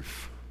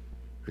serve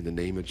in the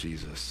name of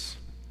Jesus.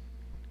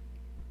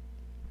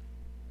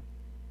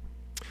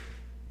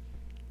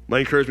 My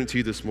encouragement to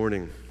you this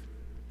morning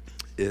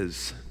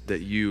is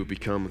that you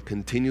become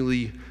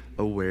continually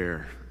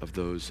aware of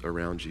those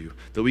around you,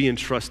 that we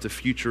entrust the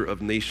future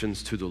of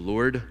nations to the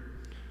Lord,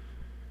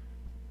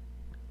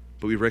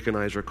 but we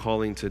recognize our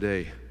calling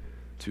today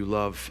to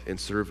love and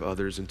serve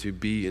others and to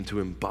be and to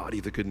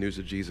embody the good news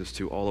of Jesus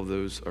to all of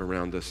those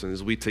around us. And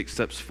as we take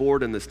steps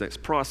forward in this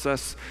next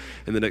process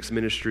and the next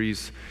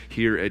ministries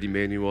here at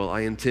Emmanuel,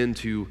 I intend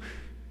to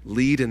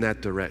lead in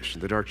that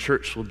direction, that our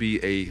church will be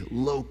a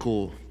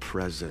local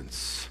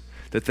presence,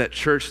 that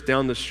church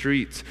down the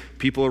street,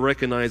 people will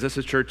recognize that's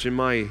a church in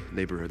my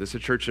neighborhood, that's a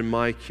church in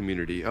my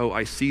community. Oh,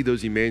 I see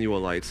those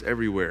Emmanuelites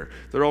everywhere.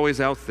 They're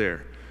always out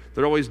there.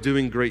 They're always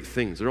doing great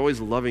things. They're always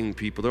loving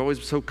people. They're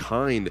always so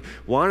kind.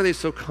 Why are they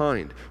so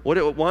kind?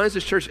 Why is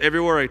this church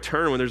everywhere I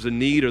turn when there's a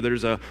need or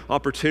there's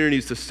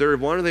opportunities to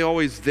serve? Why are they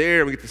always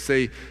there? We get to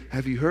say,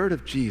 have you heard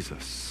of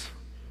Jesus?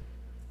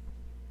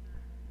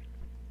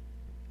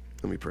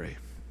 Let me pray.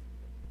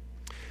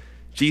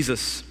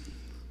 Jesus,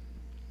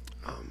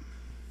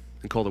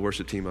 and call the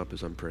worship team up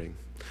as I'm praying.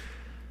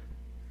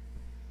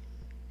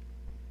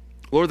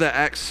 Lord, that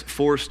Acts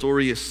 4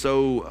 story is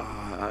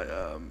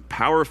so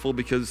powerful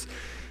because,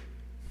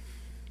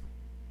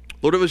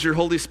 Lord, it was your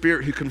Holy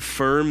Spirit who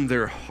confirmed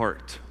their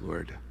heart,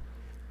 Lord.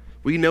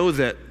 We know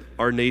that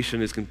our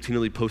nation is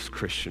continually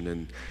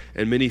post-Christian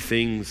and many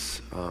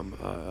things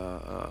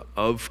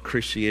of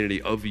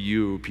Christianity, of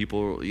you,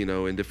 people,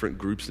 in different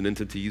groups and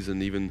entities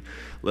and even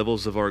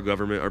levels of our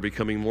government are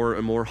becoming more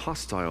and more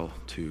hostile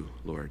to,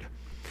 Lord.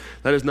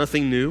 That is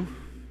nothing new.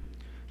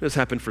 It has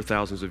happened for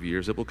thousands of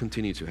years. It will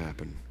continue to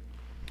happen.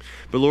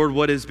 But Lord,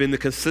 what has been the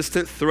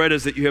consistent thread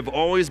is that you have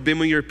always been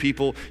with your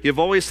people. You have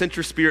always sent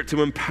your Spirit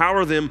to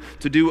empower them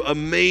to do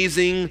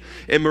amazing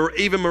and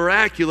even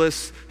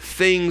miraculous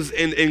things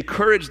and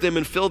encourage them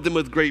and fill them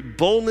with great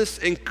boldness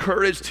and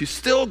courage to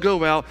still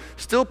go out,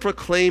 still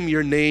proclaim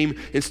your name,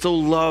 and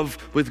still love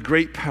with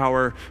great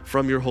power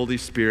from your Holy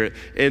Spirit.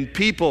 And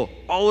people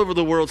all over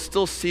the world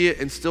still see it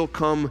and still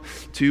come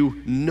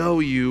to know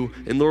you.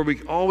 And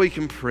Lord, all we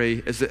can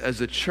pray as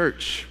a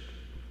church,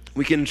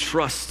 we can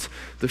trust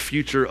the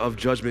future of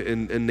judgment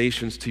and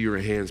nations to your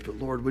hands. But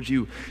Lord, would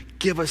you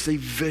give us a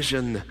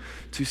vision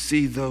to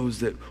see those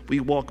that we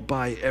walk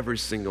by every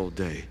single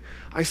day?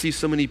 I see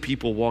so many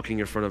people walking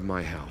in front of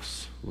my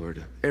house,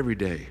 Lord, every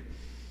day.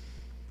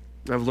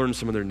 I've learned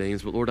some of their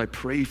names, but Lord, I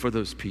pray for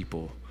those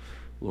people,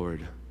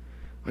 Lord.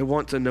 I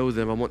want to know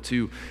them. I want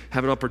to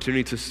have an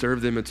opportunity to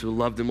serve them and to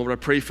love them. Lord, I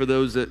pray for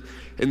those that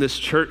in this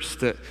church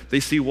that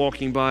they see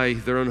walking by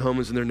their own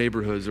homes in their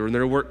neighborhoods or in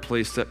their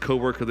workplace, that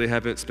coworker they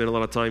haven't spent a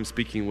lot of time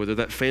speaking with, or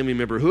that family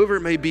member, whoever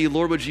it may be.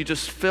 Lord, would you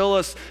just fill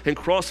us and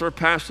cross our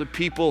paths with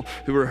people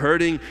who are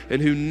hurting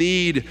and who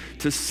need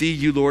to see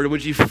you, Lord. And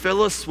would you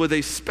fill us with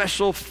a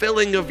special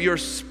filling of your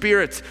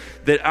Spirit,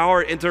 that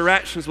our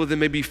interactions with them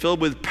may be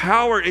filled with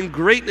power and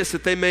greatness,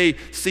 that they may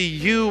see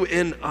you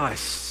in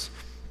us.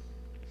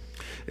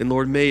 And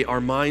Lord, may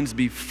our minds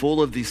be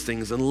full of these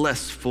things and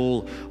less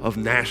full of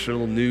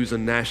national news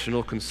and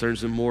national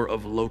concerns and more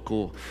of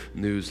local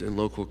news and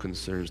local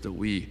concerns that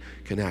we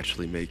can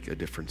actually make a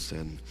difference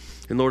in.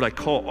 And Lord, I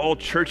call all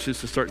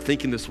churches to start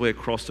thinking this way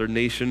across our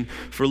nation.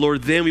 For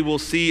Lord, then we will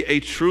see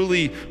a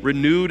truly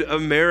renewed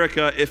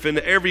America if in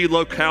every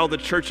locale the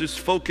church is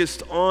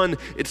focused on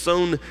its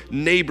own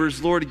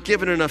neighbors. Lord,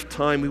 given enough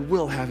time, we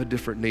will have a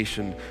different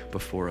nation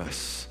before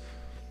us.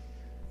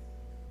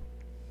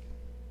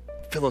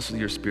 Fill us with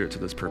your Spirit to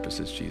those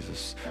purposes,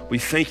 Jesus. We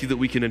thank you that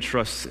we can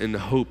entrust and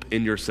hope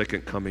in your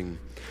second coming.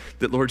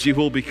 That, Lord, you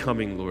will be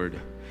coming, Lord,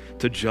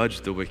 to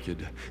judge the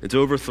wicked and to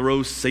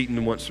overthrow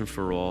Satan once and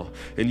for all.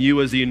 And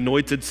you, as the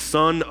anointed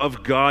Son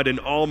of God in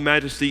all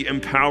majesty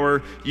and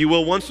power, you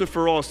will once and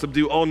for all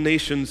subdue all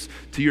nations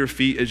to your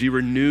feet as you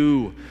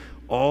renew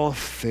all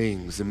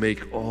things and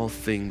make all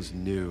things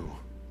new.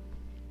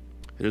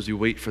 And as we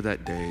wait for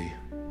that day,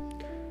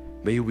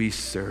 may we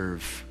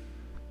serve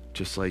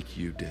just like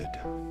you did.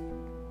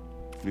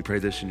 We pray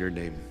this in your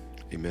name.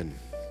 Amen.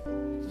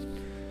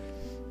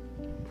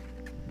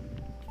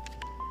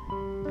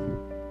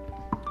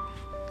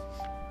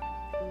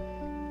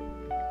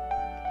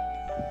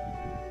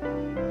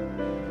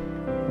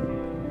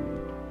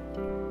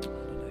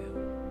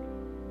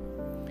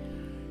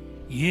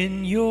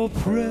 In your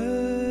presence,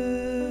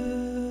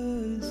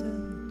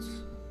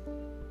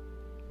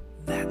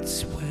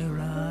 that's where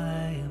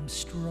I am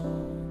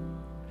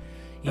strong.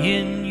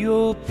 In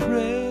your presence,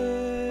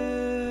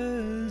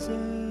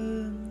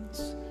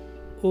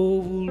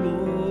 oh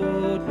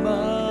Lord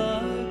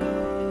my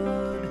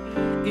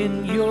God,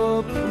 in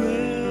your presence,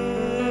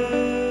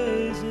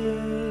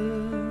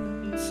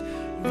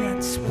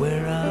 that's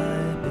where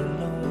I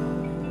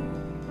belong.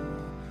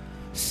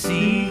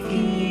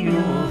 Seeking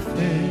your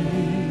face,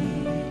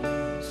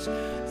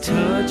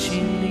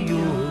 touching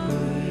your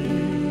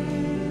grace,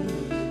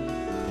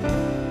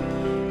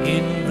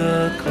 in the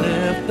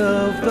cleft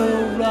of the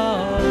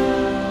rock,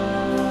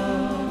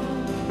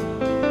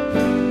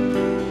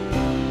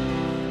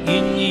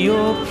 in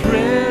your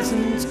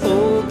presence,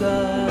 oh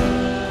God,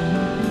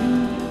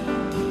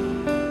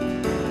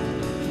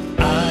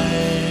 I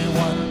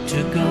want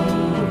to go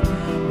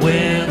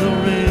where the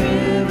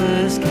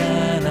rivers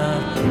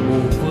cannot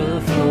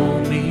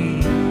overflow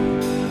me,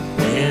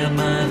 where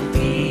my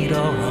feet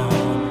are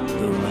on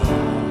the rock.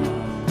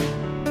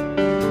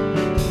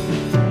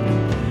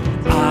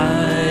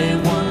 I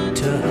want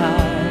to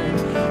hide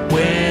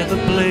where the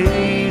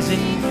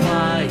blazing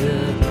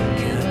fire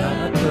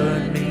cannot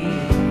burn me,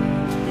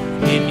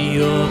 in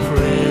your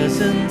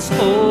presence,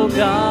 oh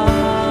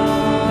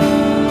God,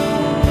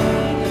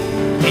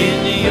 in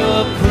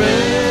your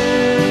presence,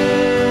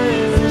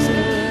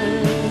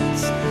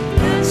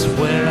 that's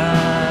where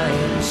I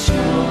am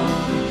strong.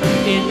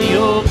 In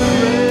your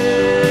presence,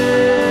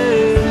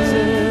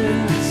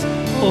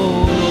 oh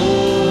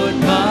Lord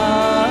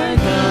my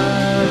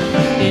God,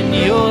 in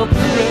your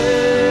presence,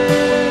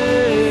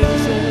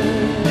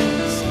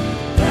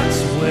 that's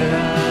where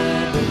I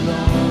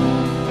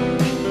belong.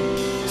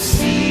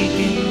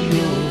 Seeking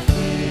your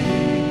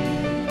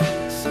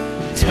face,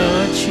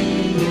 touching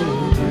your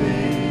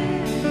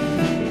grace,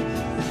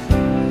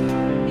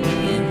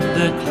 in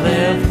the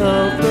cleft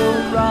of the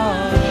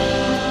rock,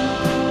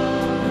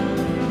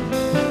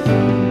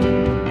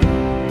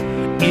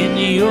 in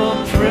your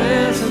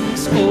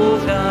presence, oh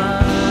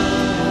God,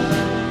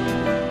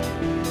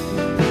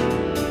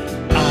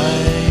 I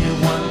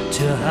want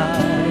to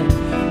hide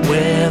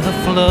where the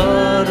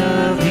flood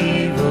of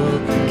evil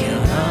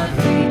cannot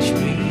reach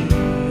me,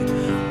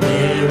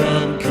 where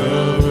I'm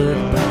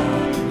covered by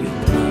your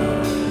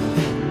blood.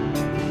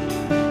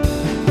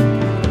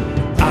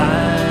 I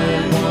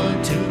want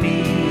to be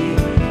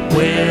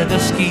where the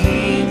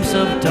schemes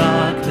of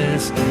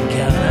darkness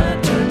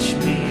cannot touch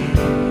me,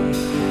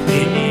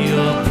 in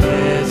your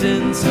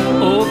presence,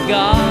 oh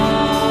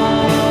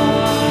God,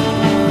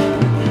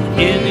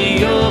 in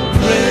your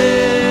presence,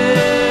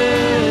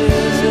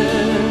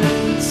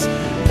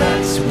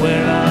 that's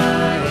where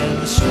I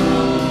am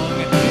strong.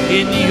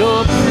 In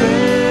your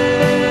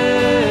presence,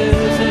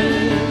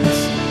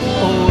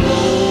 oh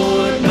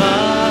Lord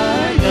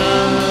my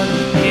God,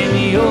 in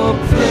your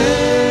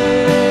presence,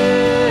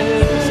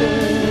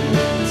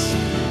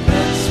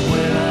 that's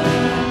where I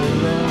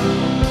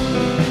belong.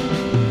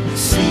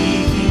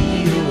 Seeking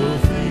your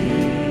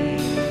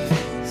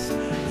face,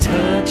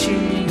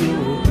 touching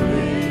your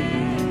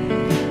grace,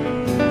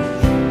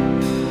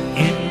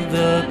 in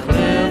the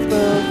cleft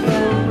of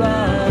the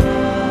rock,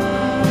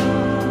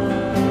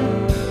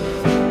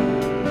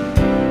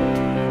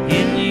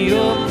 in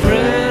your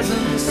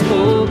presence,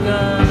 oh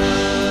God.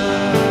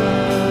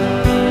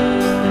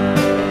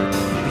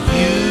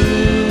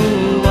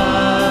 You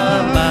are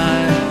my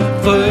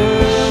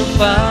firm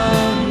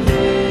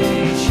foundation.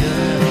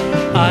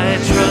 I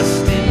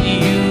trust in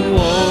you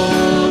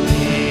all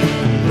day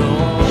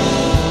long.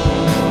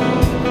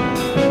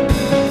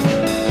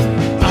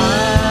 I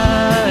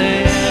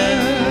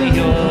am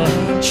your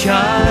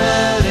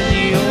child and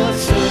your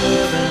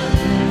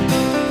servant.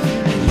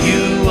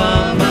 You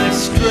are my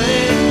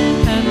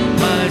strength and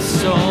my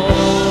song.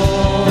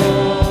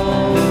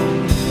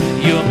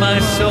 You're my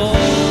song.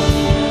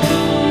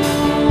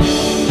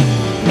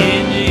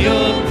 In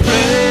your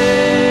presence,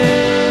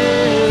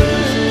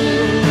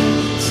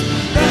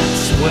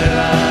 that's where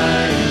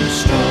I am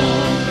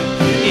strong.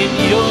 In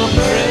your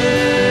presence,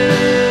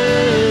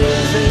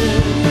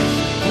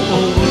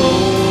 oh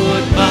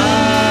Lord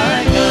my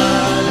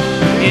God,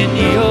 in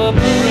your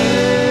presence,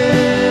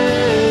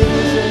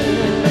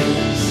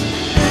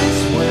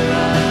 that's where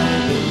I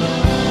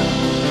belong.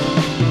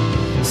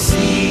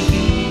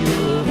 Seeking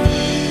your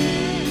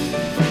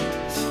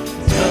face,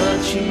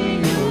 touching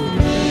your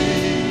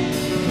grace,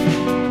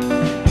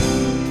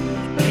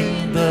 in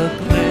the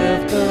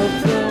cleft of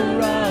the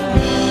rock,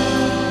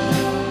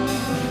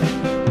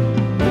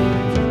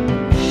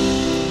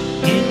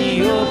 in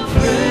your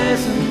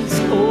presence,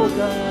 oh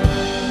God.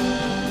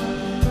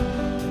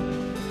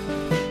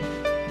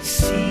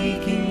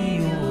 Seeking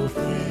your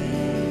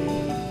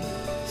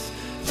face,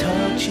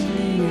 touching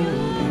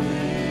your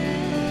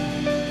grace,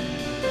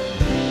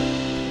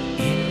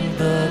 in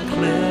the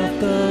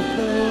cleft of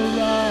the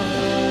rock,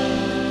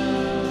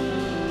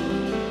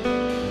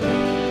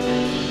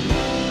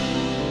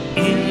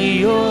 in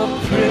your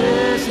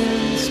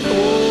presence,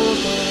 oh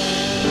God.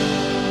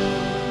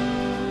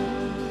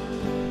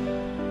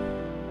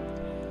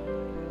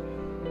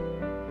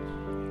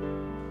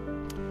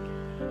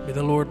 May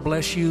the Lord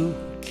bless you,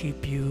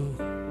 keep you,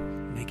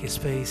 make his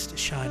face to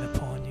shine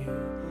upon you,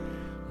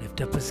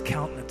 lift up his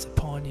countenance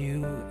upon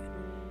you,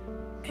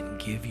 and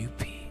give you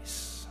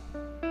peace.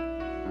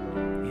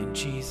 In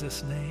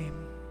Jesus' name,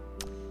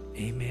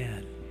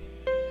 amen.